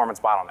like a performance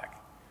bottleneck.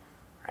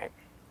 Right?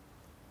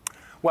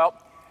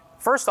 Well,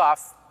 first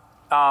off,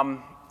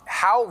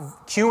 how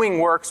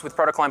queuing works with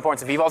protocol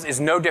endpoints and vVols is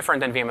no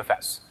different than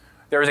VMFS.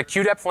 There is a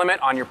queue depth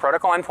limit on your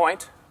protocol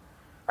endpoint,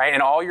 right?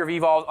 And all your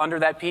vVols under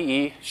that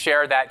PE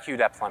share that queue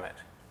depth limit.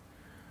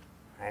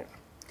 Right?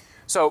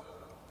 So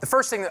the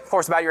first thing, of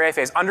course, about your AFA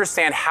is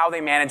understand how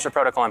they manage their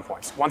protocol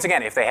endpoints. Once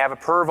again, if they have a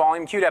per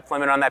volume queue depth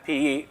limit on that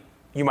PE,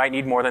 you might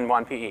need more than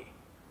one PE.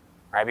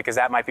 right? Because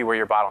that might be where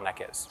your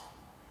bottleneck is.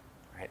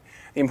 Right?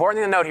 The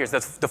important thing to note here is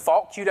the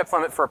default queue depth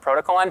limit for a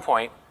protocol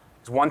endpoint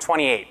is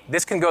 128.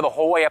 This can go the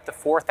whole way up to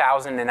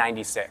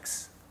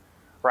 4,096,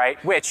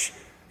 right? Which,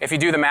 if you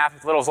do the math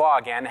with Little's law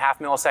again, half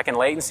millisecond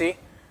latency,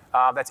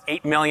 that's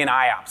 8 million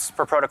IOPS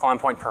per protocol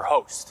endpoint per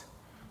host,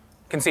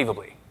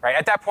 conceivably, right?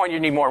 At that point, you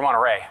need more than one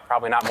array,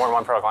 probably not more than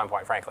one protocol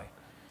endpoint, frankly.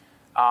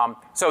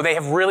 So they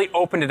have really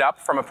opened it up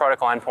from a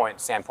protocol endpoint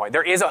standpoint.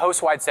 There is a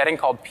host-wide setting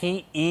called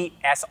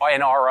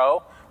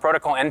PESNRO,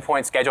 Protocol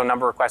Endpoint Schedule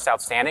Number Request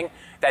Outstanding,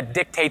 that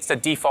dictates the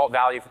default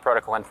value for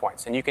protocol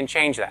endpoints, and you can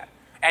change that.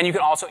 And you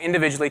can also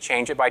individually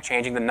change it by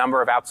changing the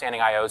number of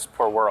outstanding IOs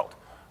per world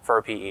for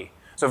a PE.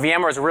 So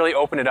VMware has really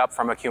opened it up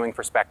from a queuing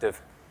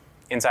perspective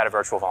inside of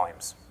virtual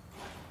volumes.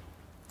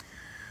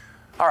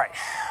 All right.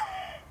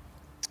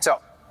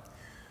 So,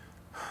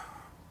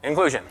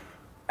 inclusion.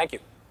 Thank you.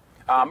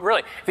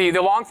 Really,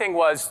 the long thing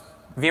was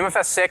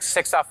VMFS 6,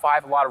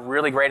 6.5, a lot of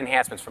really great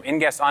enhancements from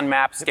ingest,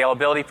 unmapped,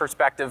 scalability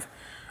perspective,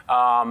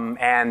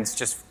 and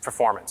just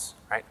performance,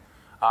 right?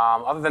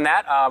 Other than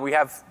that, we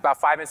have about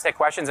 5 minutes to take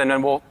questions, and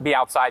then we'll be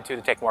outside, too,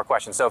 to take more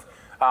questions. So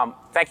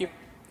thank you.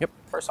 Yep.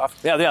 First off.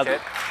 Yeah.